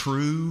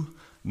true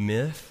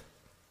myth?"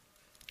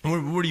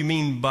 What do you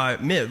mean by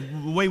myth?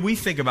 The way we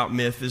think about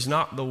myth is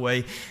not the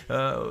way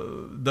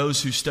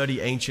those who study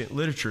ancient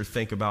literature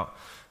think about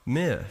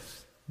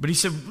myth. But he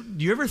said,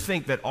 do you ever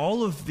think that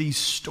all of these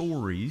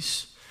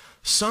stories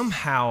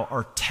somehow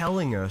are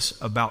telling us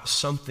about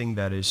something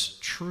that is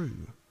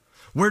true?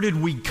 Where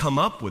did we come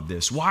up with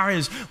this?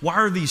 Why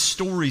are these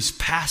stories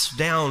passed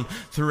down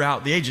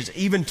throughout the ages,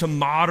 even to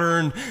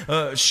modern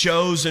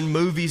shows and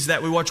movies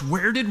that we watch?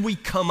 Where did we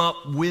come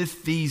up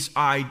with these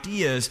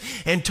ideas?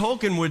 And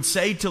Tolkien would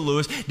say to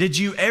Lewis, did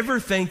you ever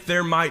think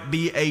there might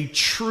be a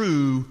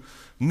true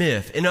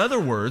myth? In other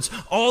words,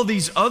 all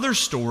these other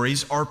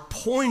stories are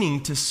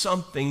pointing to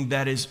something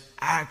that is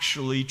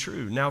actually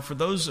true. Now, for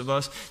those of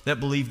us that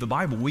believe the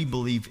Bible, we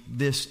believe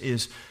this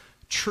is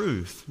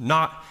truth,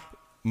 not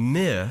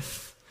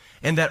myth,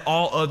 and that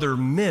all other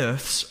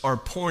myths are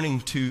pointing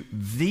to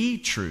the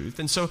truth.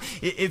 And so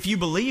if you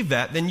believe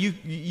that, then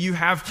you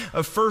have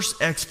a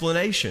first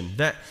explanation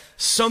that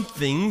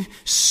something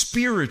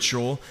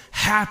spiritual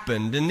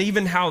happened, and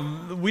even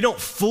how we don't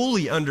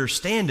fully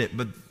understand it,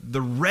 but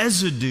the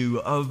residue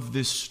of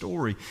this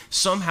story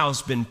somehow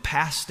has been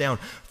passed down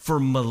for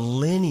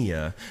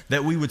millennia,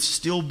 that we would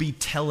still be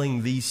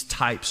telling these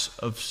types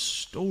of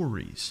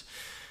stories.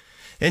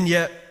 And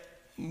yet,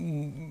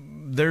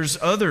 there's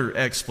other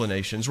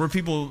explanations where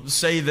people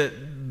say that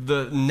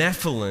the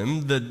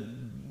Nephilim,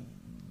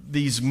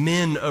 these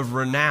men of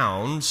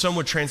renown, some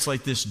would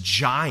translate this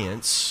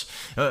giants,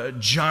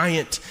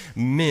 giant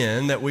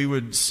men that we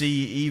would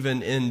see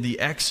even in the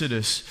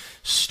Exodus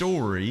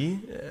story,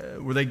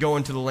 where they go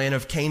into the land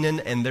of Canaan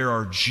and there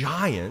are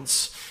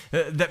giants,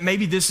 that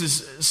maybe this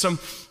is some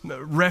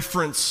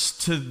reference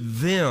to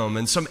them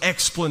and some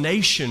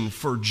explanation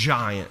for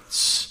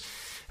giants.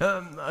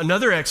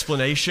 Another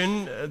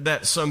explanation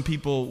that some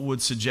people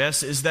would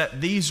suggest is that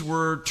these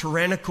were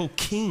tyrannical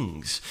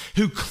kings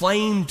who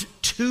claimed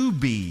to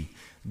be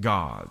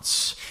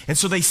gods. And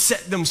so they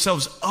set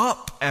themselves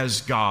up as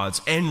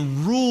gods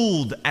and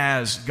ruled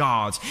as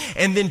gods,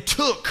 and then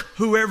took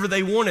whoever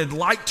they wanted,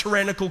 like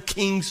tyrannical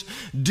kings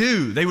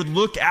do. They would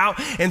look out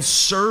and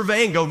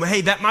survey and go,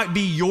 hey, that might be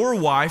your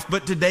wife,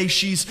 but today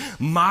she's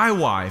my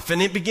wife.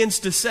 And it begins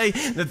to say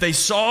that they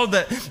saw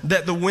that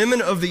the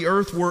women of the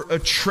earth were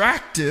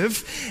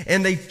attractive,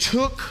 and they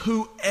took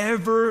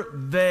whoever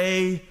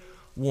they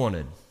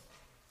wanted.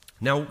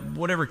 Now,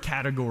 whatever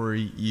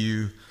category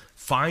you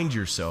find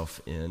yourself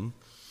in,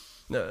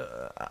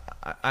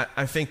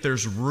 I think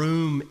there's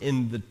room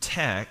in the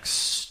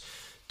text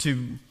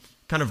to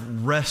kind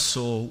of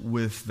wrestle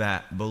with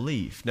that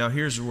belief. Now,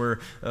 here's where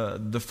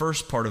the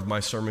first part of my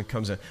sermon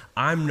comes in.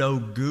 I'm no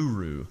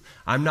guru.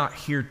 I'm not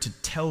here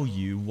to tell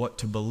you what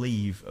to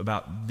believe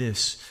about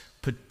this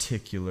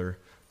particular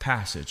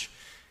passage.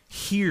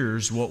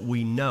 Here's what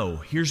we know.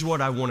 Here's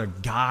what I want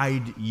to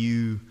guide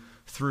you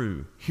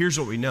through. Here's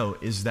what we know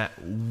is that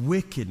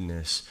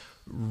wickedness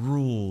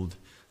ruled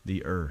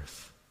the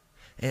earth.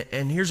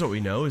 And here's what we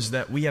know is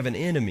that we have an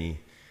enemy,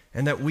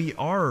 and that we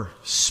are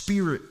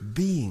spirit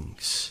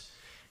beings.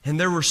 And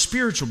there were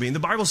spiritual beings. The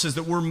Bible says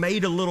that we're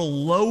made a little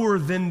lower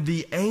than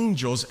the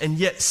angels, and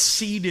yet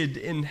seated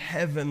in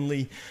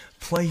heavenly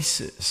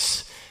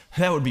places.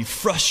 That would be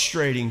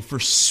frustrating for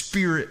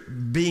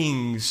spirit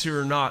beings who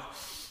are not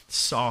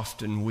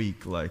soft and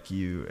weak like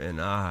you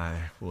and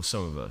I. Well,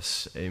 some of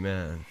us.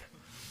 Amen.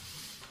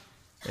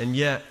 And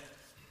yet,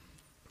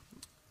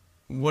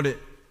 what it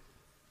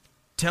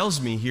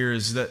tells me here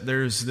is that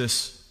there's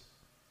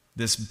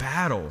this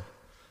battle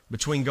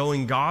between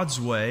going God's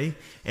way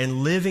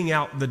and living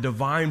out the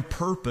divine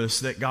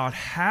purpose that God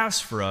has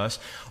for us,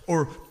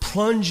 or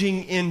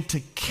plunging into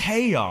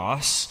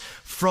chaos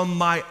from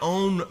my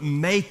own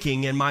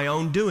making and my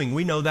own doing.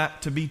 We know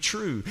that to be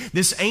true.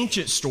 This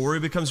ancient story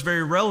becomes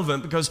very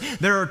relevant because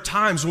there are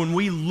times when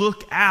we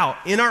look out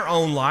in our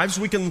own lives,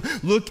 we can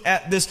look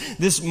at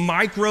this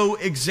micro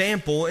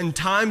example, and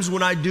times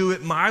when I do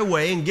it my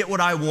way and get what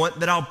I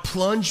want, that I'll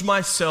plunge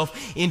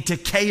myself into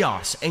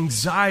chaos,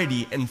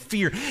 anxiety, and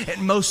fear.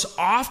 And most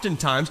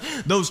oftentimes,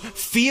 those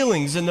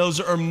feelings and those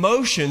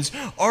emotions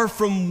are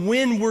from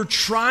when we're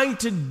trying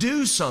to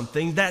do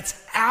something that's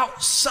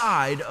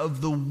outside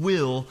of the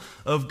will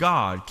of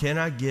God. Can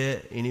I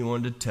get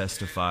anyone to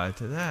testify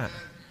to that?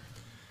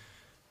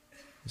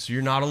 So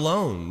you're not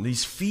alone.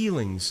 These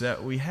feelings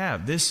that we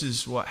have, this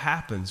is what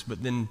happens,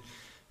 but then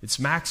it's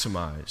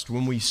maximized.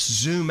 When we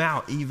zoom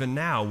out, even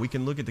now, we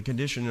can look at the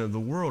condition of the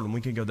world and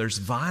we can go, there's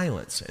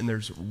violence and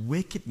there's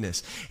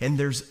wickedness and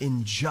there's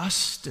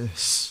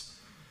injustice.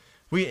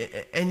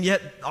 And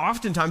yet,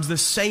 oftentimes, the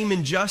same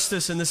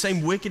injustice and the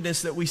same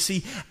wickedness that we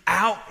see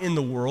out in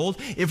the world,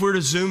 if we're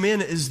to zoom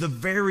in, is the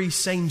very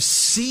same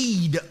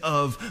seed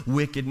of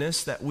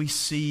wickedness that we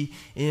see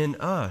in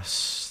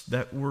us,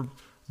 that we're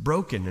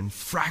broken and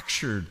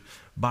fractured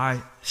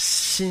by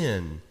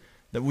sin,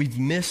 that we've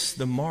missed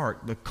the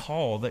mark, the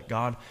call that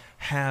God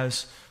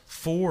has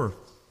for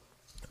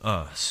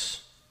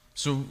us.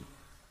 So,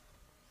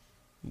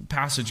 the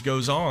passage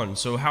goes on.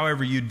 So,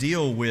 however you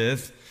deal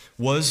with,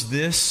 was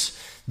this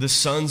the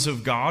sons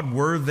of God?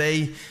 Were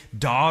they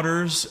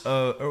daughters?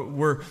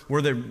 Were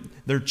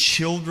they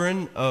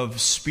children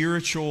of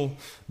spiritual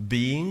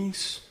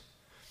beings?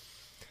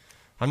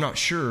 I'm not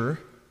sure.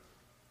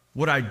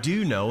 What I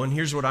do know, and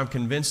here's what I'm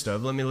convinced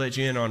of, let me let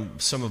you in on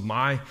some of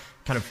my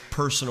kind of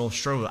personal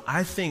struggle.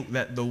 I think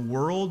that the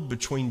world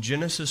between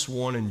Genesis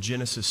 1 and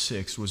Genesis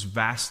 6 was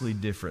vastly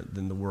different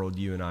than the world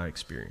you and I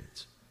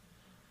experience.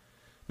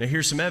 Now,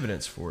 here's some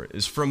evidence for it.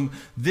 Is from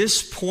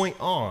this point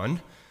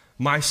on,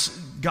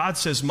 God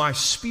says, my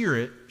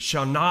spirit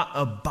shall not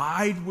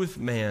abide with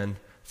man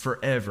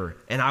forever,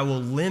 and I will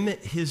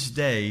limit his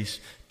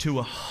days to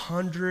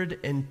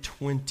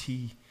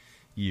 120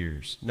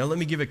 years. Now let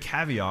me give a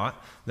caveat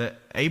that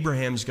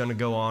Abraham's going to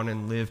go on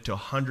and live to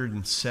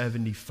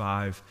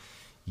 175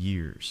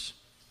 years.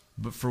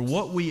 But for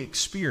what we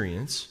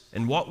experience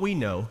and what we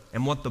know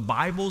and what the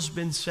Bible's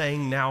been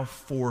saying now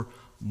for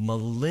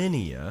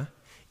millennia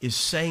is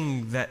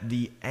saying that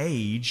the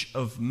age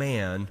of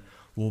man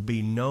will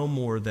be no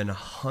more than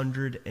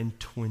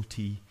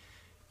 120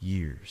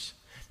 years.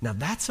 Now,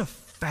 that's a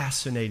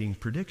fascinating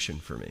prediction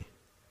for me. I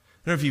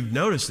don't know if you've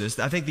noticed this.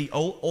 I think the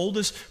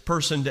oldest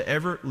person to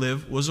ever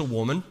live was a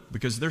woman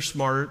because they're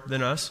smarter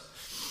than us.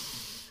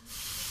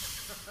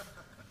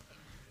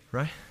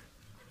 Right?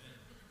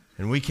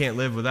 And we can't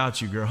live without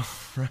you, girl.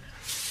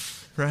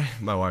 Right?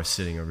 My wife's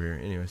sitting over here.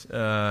 Anyways.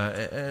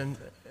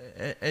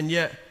 And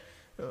yet,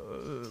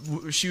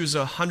 she was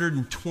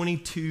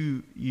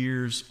 122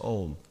 years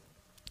old.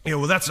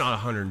 Well, that's not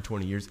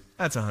 120 years.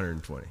 That's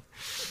 120,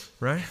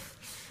 right?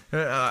 We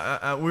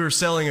were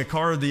selling a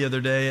car the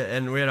other day,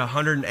 and we had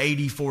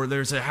 184.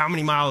 They said, how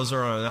many miles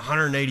are on it?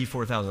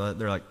 184,000.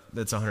 They're like,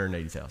 that's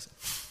 180,000,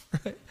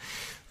 right?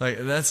 Like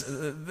that's,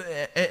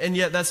 and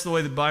yet that's the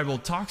way the Bible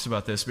talks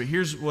about this. But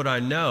here's what I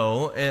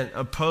know, and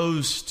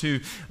opposed to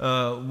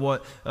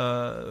what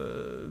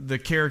the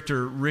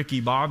character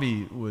Ricky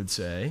Bobby would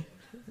say,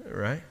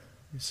 right?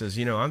 He says,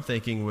 I'm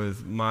thinking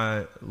with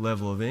my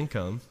level of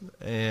income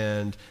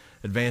and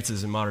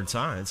advances in modern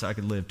science, I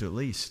could live to at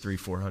least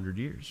 300-400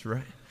 years,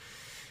 right?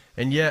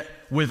 And yet,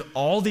 with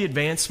all the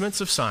advancements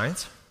of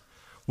science,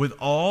 with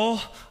all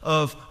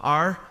of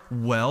our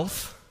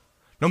wealth,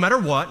 no matter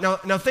what,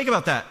 now think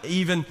about that.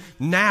 Even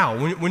now,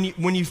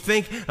 when you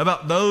think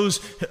about those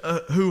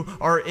who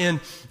are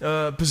in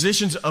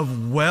positions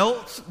of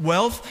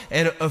wealth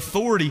and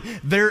authority,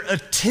 their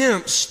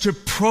attempts to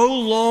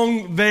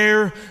prolong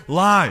their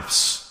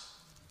lives.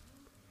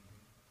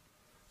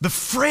 The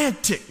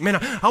frantic, man,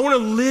 I want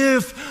to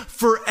live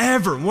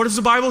forever. What does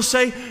the Bible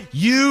say?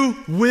 You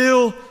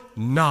will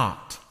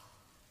not.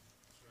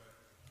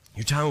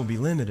 Your time will be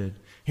limited.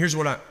 Here's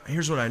what I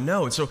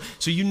know. And so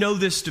you know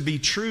this to be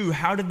true.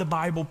 How did the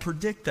Bible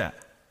predict that?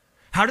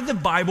 How did the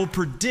Bible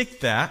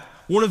predict that?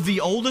 One of the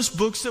oldest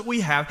books that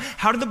we have.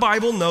 How did the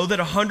Bible know that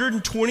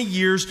 120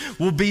 years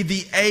will be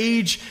the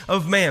age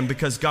of man?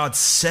 Because God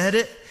said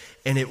it,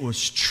 and it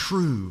was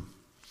true.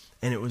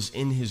 And it was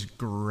in His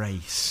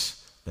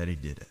grace that He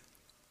did it.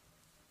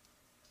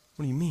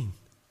 What do you mean?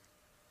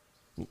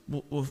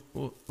 Well,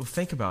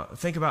 think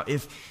about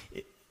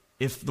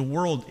if the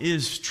world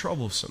is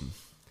troublesome,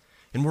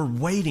 and we're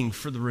waiting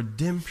for the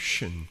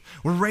redemption.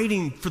 We're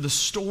waiting for the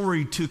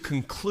story to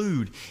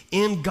conclude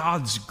in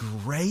God's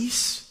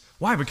grace.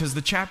 Why? Because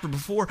the chapter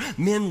before,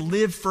 men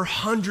lived for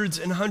hundreds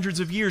and hundreds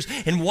of years.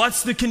 And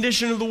what's the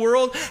condition of the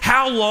world?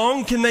 How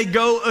long can they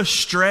go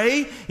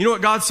astray? You know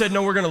what God said?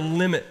 No, we're going to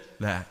limit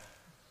that.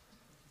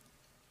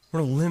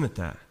 We're going to limit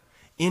that.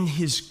 In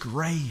His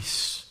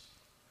grace,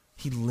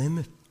 He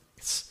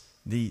limits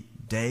the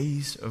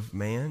days of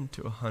man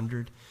to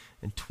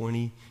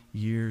 120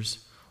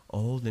 years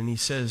old. And He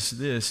says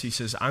this, He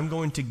says, I'm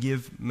going to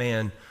give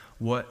man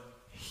what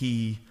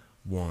he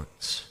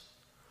wants,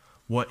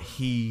 what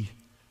he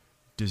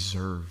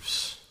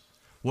deserves,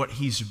 what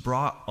he's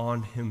brought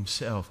on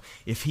himself.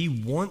 If he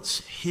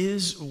wants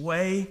his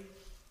way,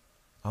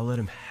 I'll let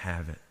him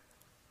have it.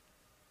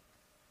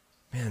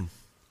 Man,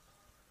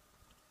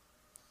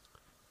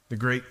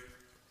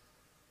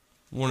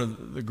 one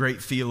of the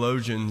great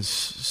theologians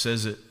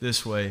says it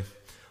this way: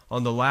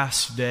 on the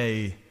last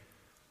day,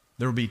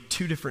 there will be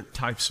two different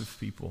types of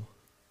people.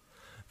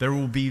 There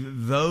will be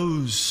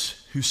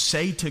those who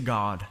say to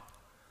God,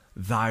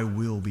 "Thy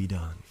will be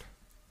done."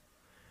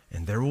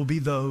 And there will be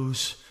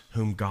those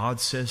whom God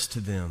says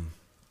to them,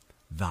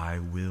 "Thy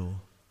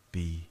will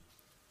be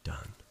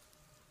done."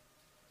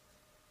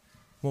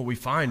 What we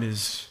find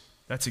is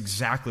that's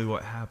exactly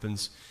what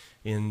happens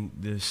in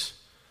this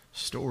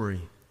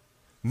story.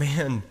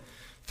 Man,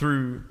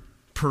 through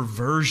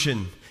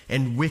perversion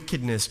and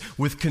wickedness,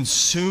 with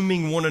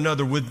consuming one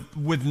another,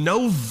 with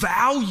no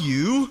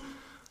value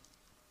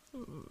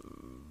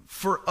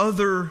for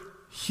other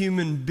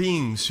human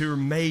beings who are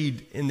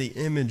made in the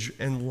image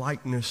and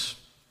likeness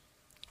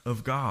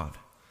of God.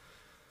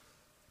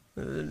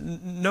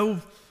 No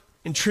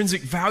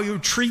intrinsic value.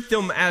 Treat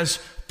them as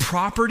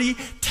property.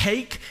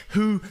 Take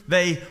who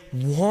they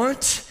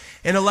want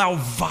and allow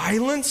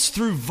violence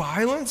through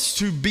violence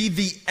to be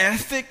the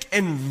ethic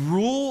and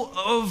rule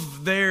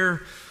of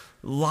their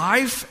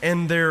life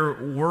and their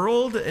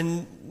world.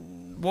 And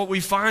what we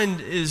find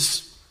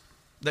is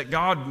that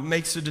God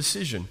makes a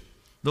decision.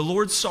 The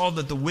Lord saw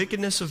that the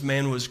wickedness of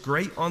man was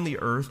great on the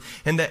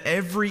earth, and that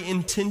every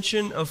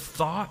intention of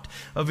thought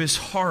of his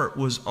heart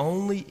was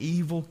only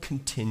evil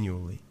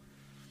continually.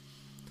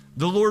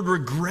 The Lord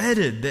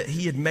regretted that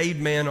he had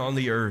made man on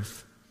the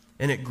earth,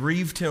 and it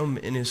grieved him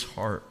in his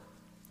heart.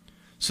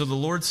 So the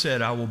Lord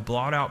said, I will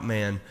blot out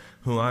man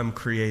whom I am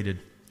created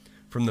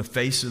from the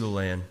face of the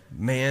land,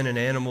 man and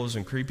animals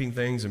and creeping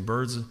things and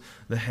birds of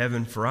the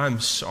heaven, for I am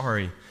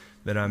sorry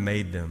that I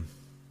made them.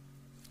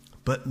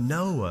 But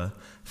Noah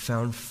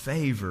found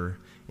favor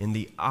in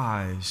the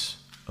eyes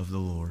of the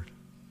Lord.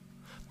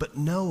 But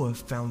Noah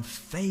found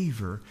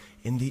favor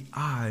in the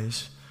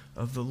eyes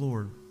of the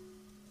Lord.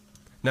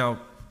 Now,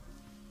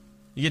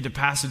 you get to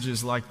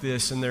passages like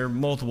this, and there are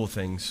multiple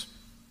things.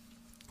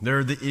 There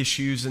are the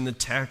issues in the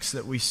text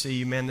that we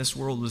see. Man, this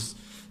world was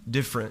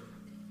different.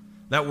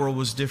 That world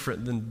was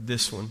different than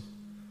this one.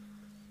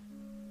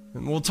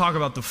 And we'll talk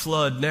about the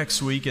flood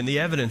next week and the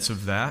evidence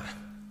of that,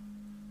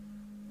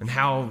 and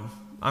how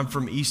I'm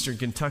from eastern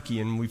Kentucky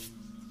and we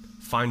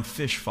find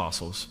fish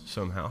fossils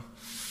somehow.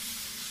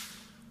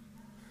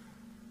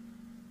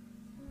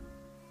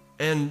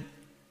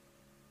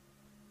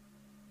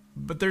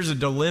 But there's a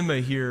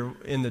dilemma here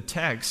in the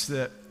text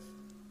that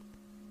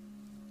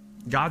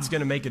God's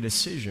going to make a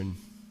decision.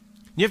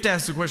 You have to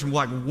ask the question,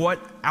 like,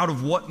 out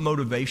of what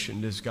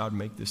motivation does God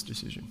make this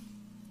decision?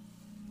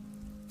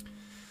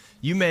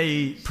 You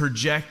may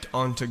project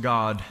onto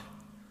God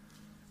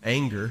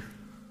anger,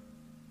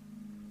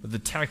 but the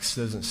text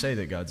doesn't say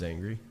that God's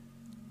angry.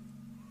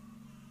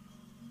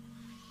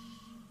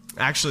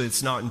 Actually,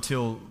 it's not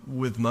until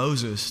with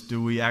Moses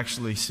do we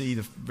actually see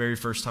the very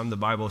first time the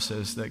Bible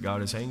says that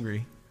God is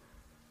angry.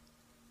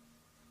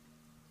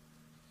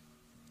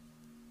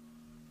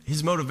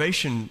 His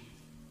motivation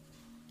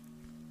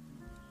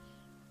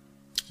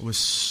was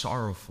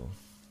sorrowful.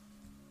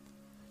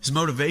 His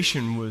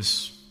motivation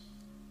was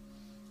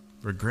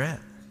regret.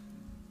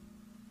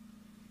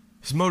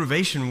 His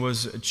motivation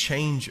was a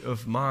change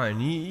of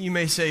mind. You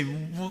may say,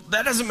 well,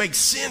 that doesn't make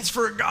sense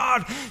for a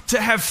God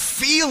to have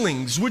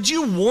feelings. Would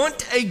you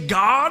want a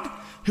God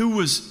who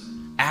was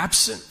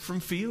absent from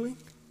feeling?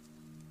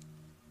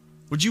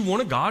 Would you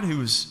want a God who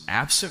was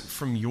absent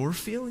from your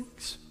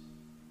feelings?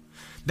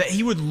 That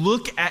he would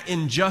look at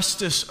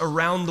injustice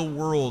around the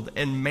world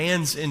and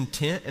man's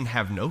intent and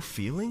have no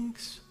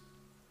feelings?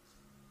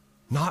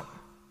 Not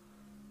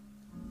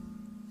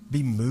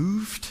be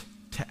moved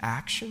to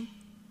action?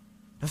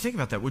 Now think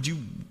about that. Would you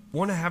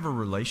want to have a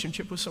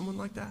relationship with someone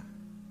like that?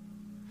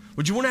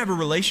 Would you want to have a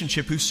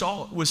relationship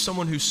with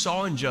someone who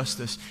saw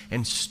injustice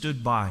and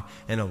stood by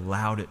and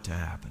allowed it to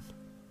happen?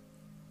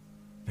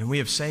 And we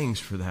have sayings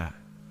for that.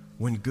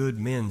 When good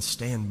men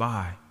stand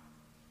by,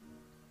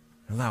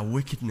 allow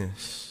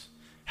wickedness,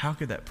 how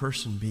could that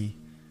person be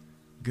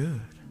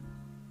good?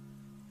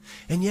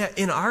 And yet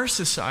in our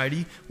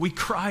society, we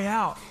cry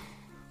out.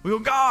 We go,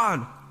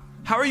 God,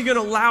 how are you going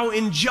to allow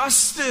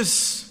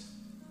injustice?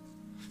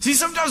 See,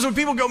 sometimes when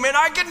people go, man,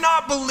 I could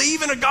not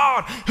believe in a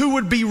God who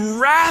would be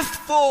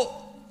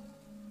wrathful.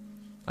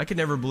 I could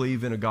never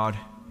believe in a God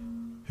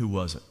who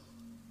wasn't.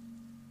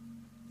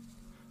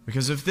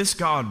 Because if this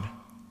God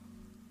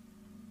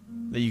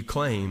that you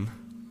claim,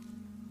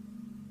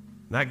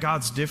 that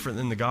God's different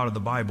than the God of the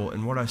Bible,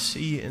 and what I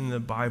see in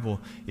the Bible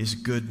is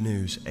good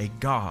news. A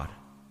God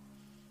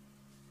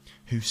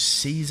who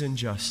sees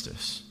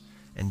injustice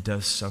and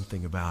does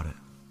something about it.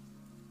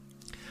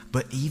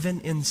 But even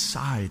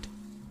inside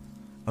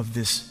of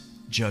this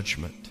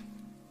judgment,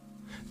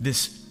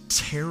 this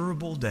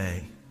terrible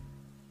day,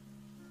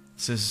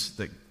 says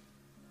that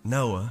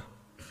Noah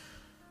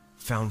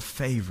found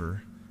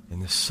favor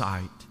in the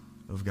sight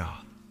of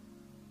God.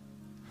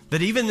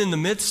 That even in the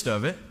midst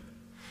of it,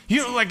 you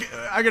know, like,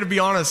 I got to be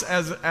honest,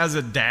 as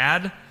a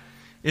dad,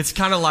 it's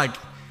kind of like,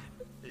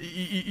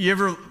 you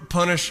ever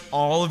punish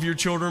all of your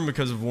children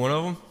because of one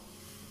of them?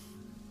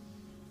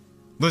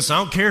 Listen, I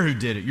don't care who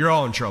did it. You're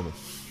all in trouble.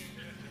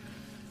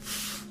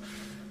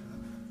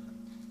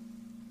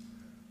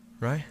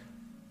 Right?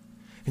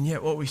 And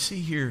yet what we see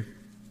here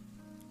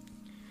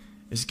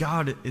is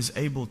God is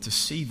able to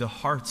see the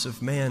hearts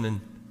of man,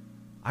 and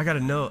I got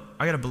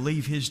to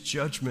believe his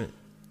judgment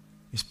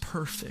is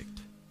perfect.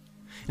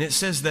 And it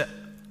says that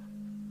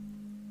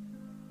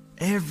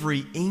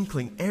every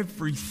inkling,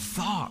 every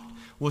thought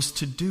was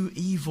to do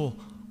evil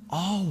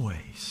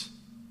always.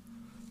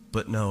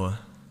 But Noah,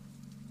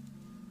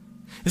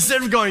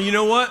 instead of going, you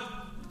know what?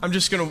 I'm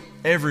just going to,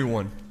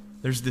 everyone,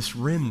 there's this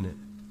remnant.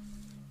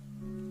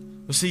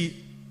 Well, see,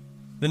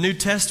 the New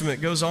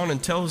Testament goes on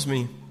and tells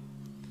me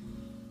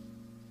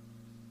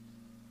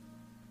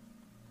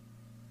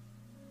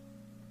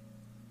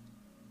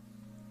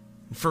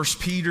in 1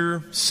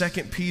 Peter, 2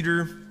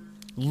 Peter,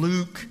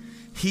 Luke,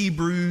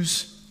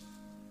 Hebrews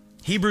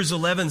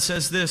 11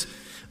 says this,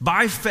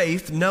 by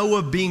faith,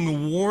 Noah,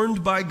 being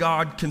warned by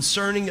God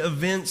concerning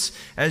events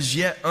as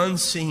yet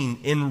unseen,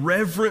 in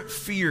reverent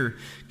fear,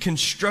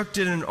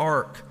 constructed an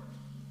ark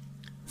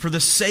for the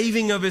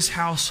saving of his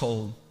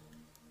household.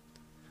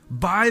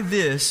 By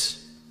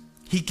this,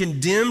 he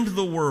condemned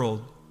the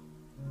world,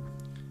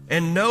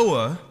 and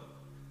Noah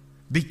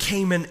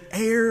became an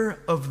heir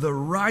of the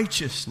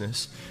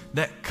righteousness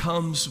that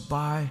comes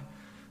by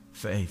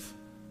faith.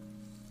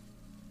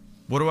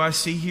 What do I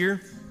see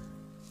here?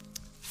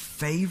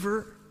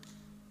 Favor.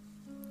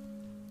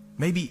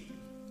 Maybe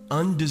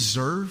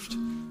undeserved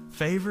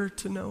favor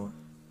to Noah.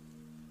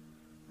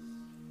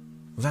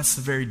 Well, that's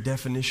the very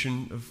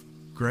definition of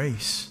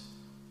grace.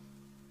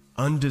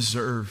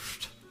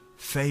 Undeserved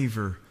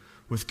favor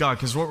with God.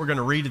 Because what we're going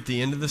to read at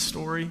the end of the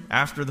story,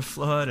 after the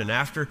flood and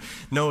after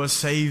Noah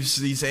saves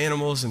these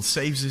animals and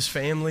saves his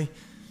family,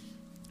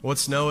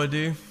 what's Noah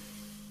do?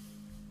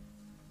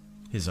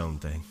 His own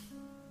thing.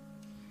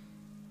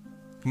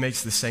 He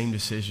makes the same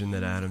decision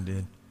that Adam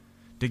did.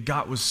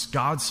 Was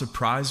God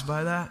surprised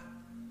by that?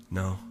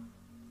 No.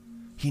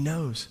 He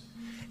knows.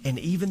 And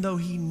even though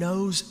he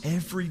knows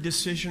every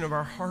decision of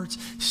our hearts,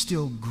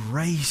 still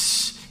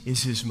grace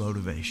is his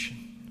motivation.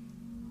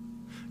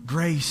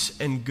 Grace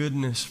and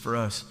goodness for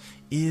us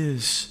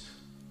is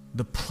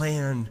the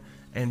plan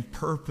and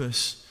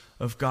purpose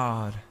of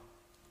God.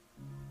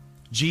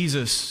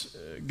 Jesus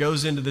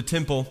goes into the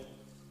temple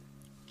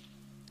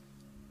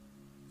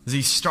as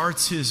he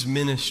starts his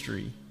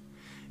ministry,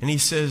 and he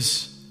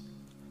says,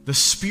 the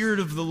Spirit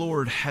of the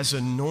Lord has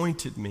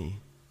anointed me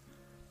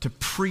to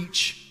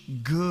preach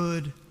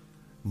good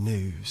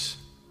news.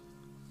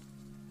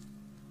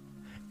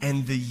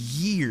 And the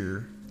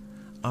year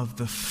of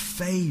the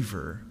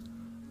favor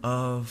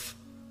of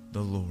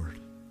the Lord.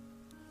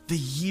 The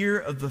year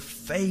of the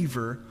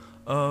favor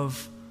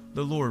of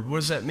the Lord. What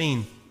does that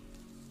mean?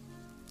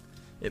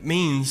 It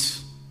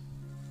means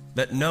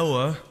that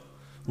Noah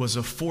was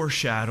a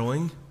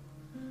foreshadowing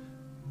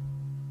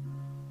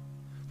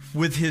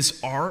with his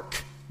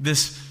ark,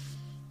 this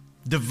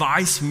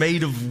device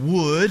made of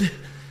wood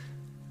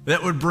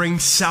that would bring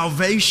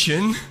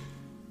salvation,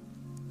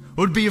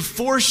 would be a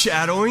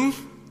foreshadowing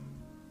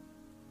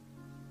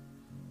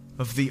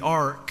of the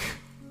ark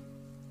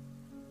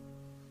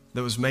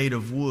that was made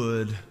of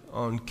wood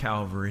on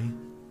Calvary.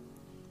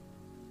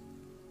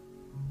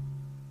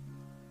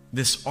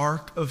 This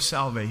ark of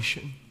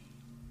salvation,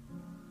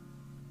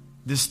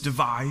 this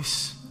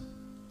device,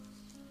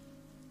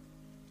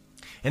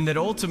 and that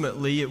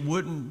ultimately it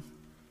wouldn't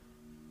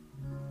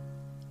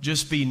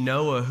just be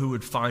Noah who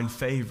would find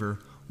favor.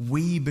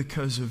 We,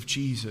 because of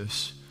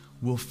Jesus,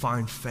 will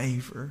find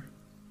favor.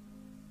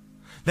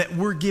 That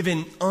we're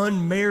given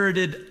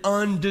unmerited,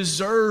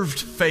 undeserved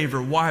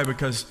favor. Why?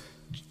 Because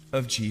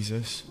of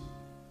Jesus.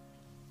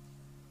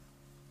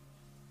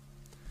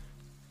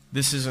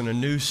 This isn't a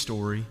new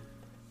story.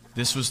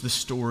 This was the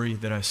story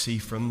that I see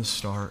from the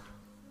start.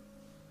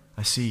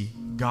 I see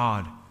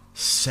God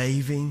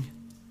saving,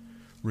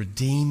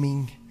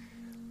 redeeming,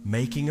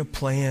 making a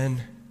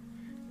plan,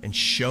 and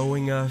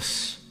showing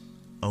us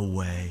a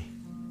way.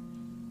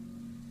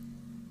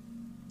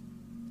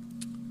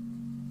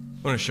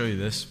 I want to show you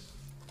this.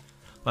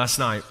 Last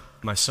night,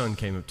 my son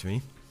came up to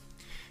me.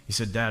 He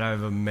said, Dad, I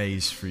have a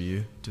maze for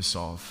you to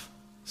solve.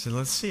 I said,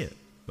 let's see it,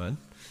 bud.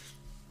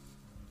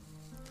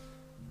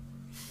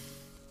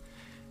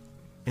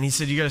 And he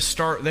said, you got to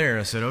start there.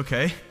 I said,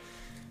 okay.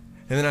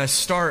 And then I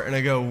start and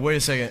I go, wait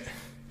a second.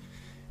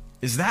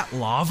 Is that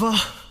lava?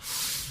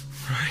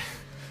 Right?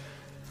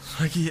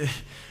 Like,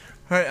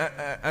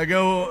 I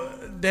go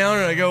down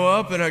and I go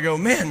up and I go,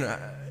 man,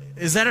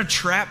 is that a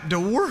trap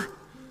door?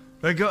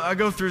 I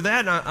go through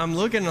that and I'm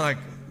looking like,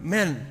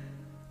 man,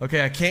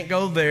 okay, I can't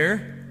go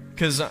there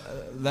because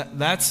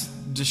that's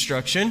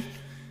destruction.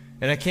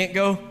 And I can't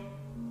go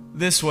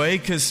this way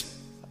because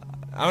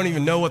I don't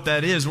even know what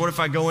that is. What if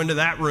I go into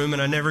that room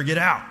and I never get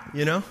out,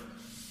 you know?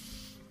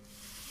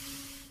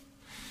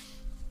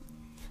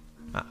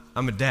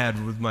 I'm a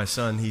dad with my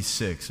son. He's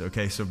 6,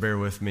 okay? So bear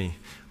with me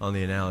on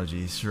the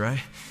analogies, right?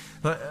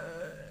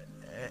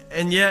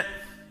 And yet,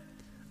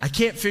 I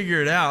can't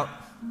figure it out.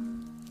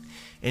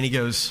 And he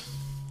goes,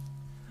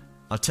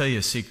 I'll tell you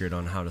a secret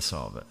on how to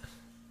solve it.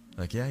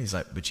 Like, yeah? He's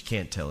like, but you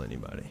can't tell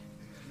anybody.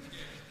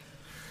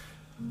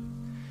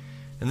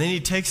 And then he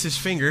takes his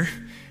finger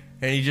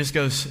and he just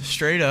goes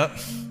straight up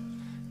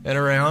and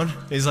around.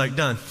 He's like,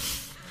 done.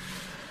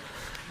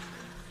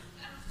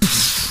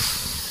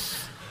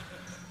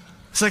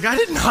 It's like, I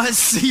did not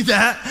see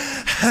that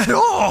at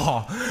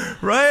all,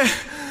 right?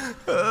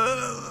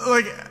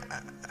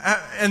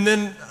 And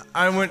then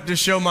I went to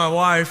show my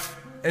wife,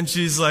 and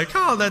she's like,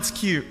 oh, that's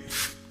cute.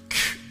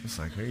 It's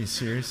like, are you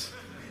serious?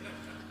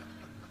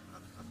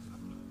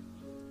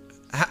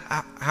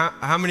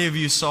 How many of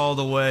you saw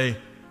the way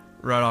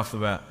right off the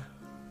bat?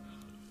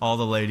 All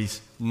the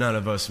ladies, none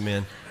of us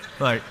men.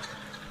 We're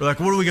like,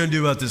 what are we going to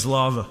do about this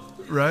lava,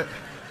 right?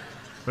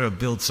 We're going to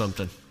build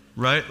something,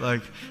 right? We're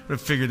going to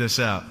figure this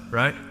out,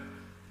 right?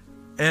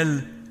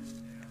 And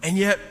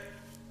yet,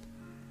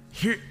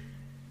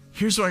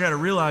 here's what I got to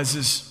realize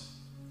is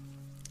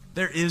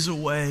there is a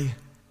way,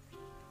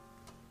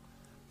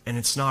 and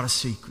it's not a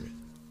secret.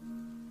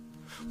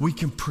 We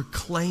can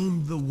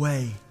proclaim the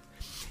way,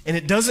 and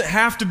it doesn't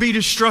have to be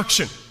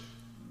destruction.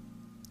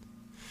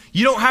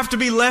 You don't have to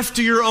be left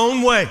to your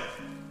own way.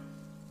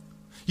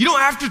 You don't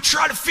have to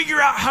try to figure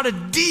out how to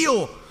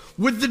deal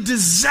with the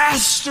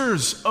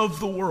disasters of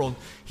the world.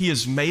 He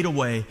has made a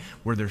way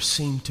where there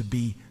seemed to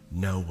be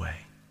no way.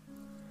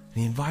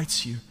 And he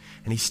invites you,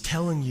 and he's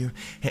telling you,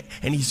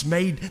 and he's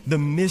made the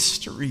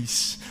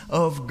mysteries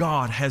of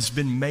God has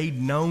been made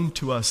known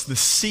to us. The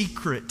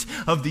secret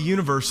of the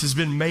universe has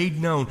been made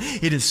known.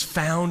 It is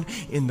found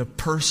in the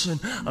person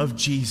of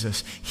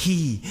Jesus.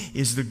 He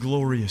is the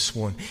glorious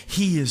one.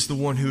 He is the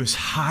one who is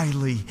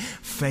highly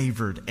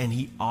favored, and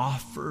he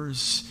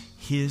offers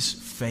his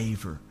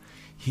favor,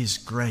 his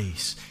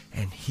grace,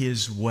 and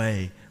his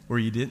way where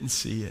you didn't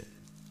see it.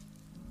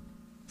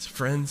 So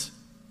friends,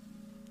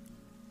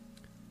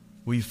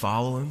 will you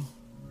follow him?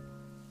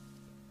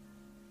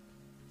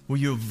 Will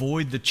you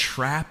avoid the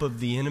trap of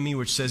the enemy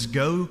which says,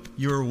 go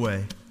your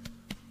way?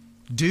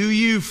 Do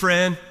you,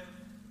 friend?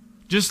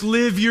 Just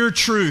live your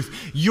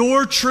truth.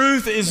 Your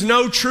truth is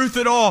no truth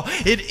at all.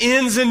 It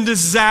ends in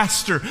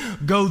disaster.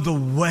 Go the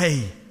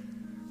way.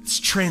 It's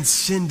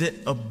transcendent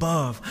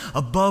above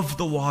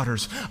the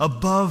waters,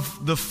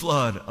 above the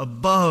flood,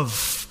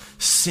 above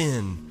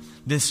sin.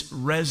 This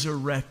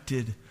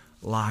resurrected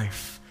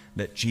life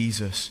that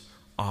Jesus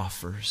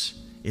offers.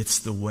 It's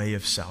the way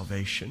of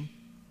salvation.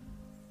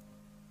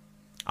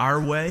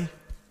 Our way,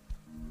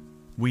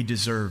 we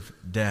deserve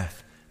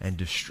death and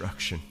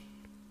destruction.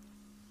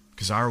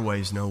 Because our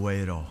way is no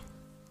way at all.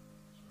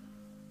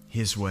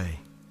 His way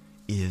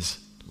is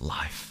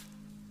life.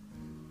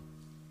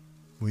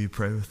 Will you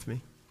pray with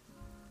me?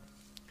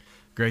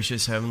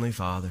 Gracious Heavenly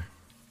Father,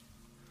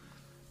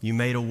 you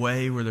made a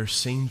way where there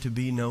seemed to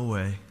be no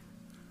way.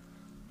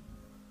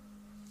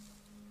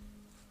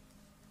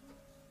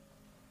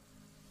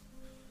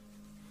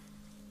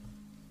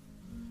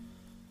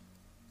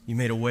 You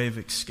made a way of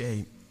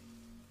escape.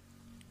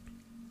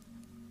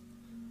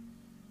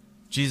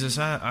 Jesus,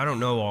 I don't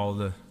know all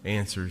the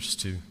answers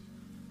to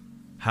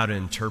how to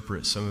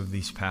interpret some of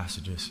these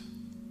passages.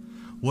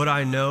 What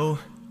I know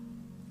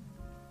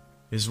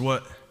is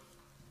what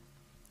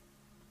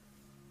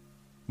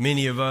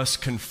many of us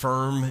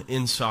confirm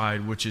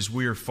inside, which is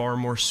we are far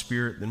more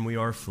spirit than we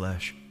are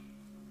flesh.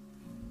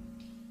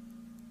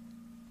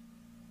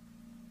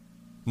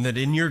 And that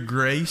in your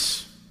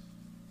grace,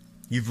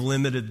 you've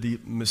limited the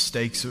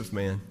mistakes of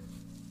man.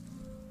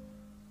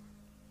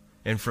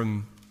 And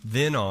from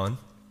then on,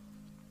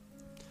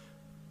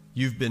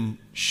 you've been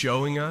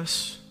showing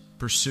us,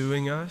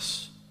 pursuing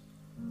us,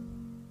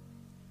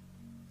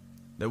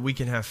 that we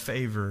can have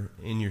favor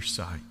in your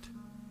sight.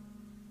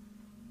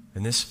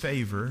 And this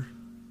favor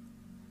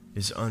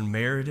is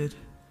unmerited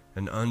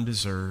and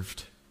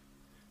undeserved.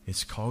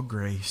 It's called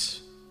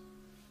grace.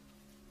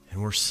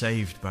 And we're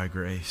saved by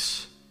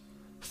grace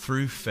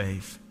through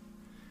faith.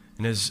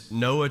 And as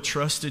Noah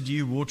trusted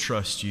you, we'll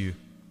trust you.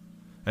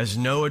 As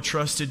Noah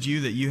trusted you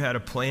that you had a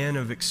plan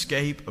of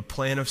escape, a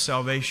plan of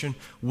salvation,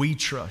 we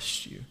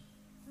trust you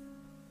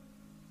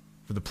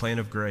for the plan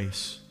of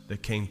grace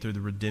that came through the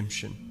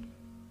redemption,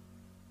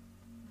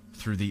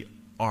 through the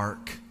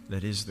ark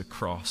that is the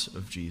cross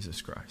of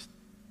Jesus Christ.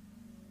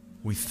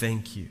 We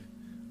thank you.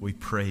 We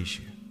praise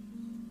you.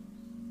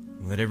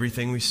 And let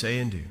everything we say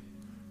and do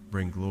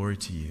bring glory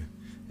to you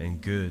and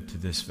good to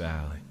this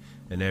valley.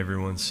 And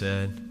everyone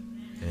said,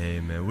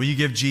 amen. Will you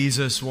give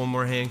Jesus one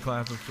more hand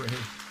clap of praise?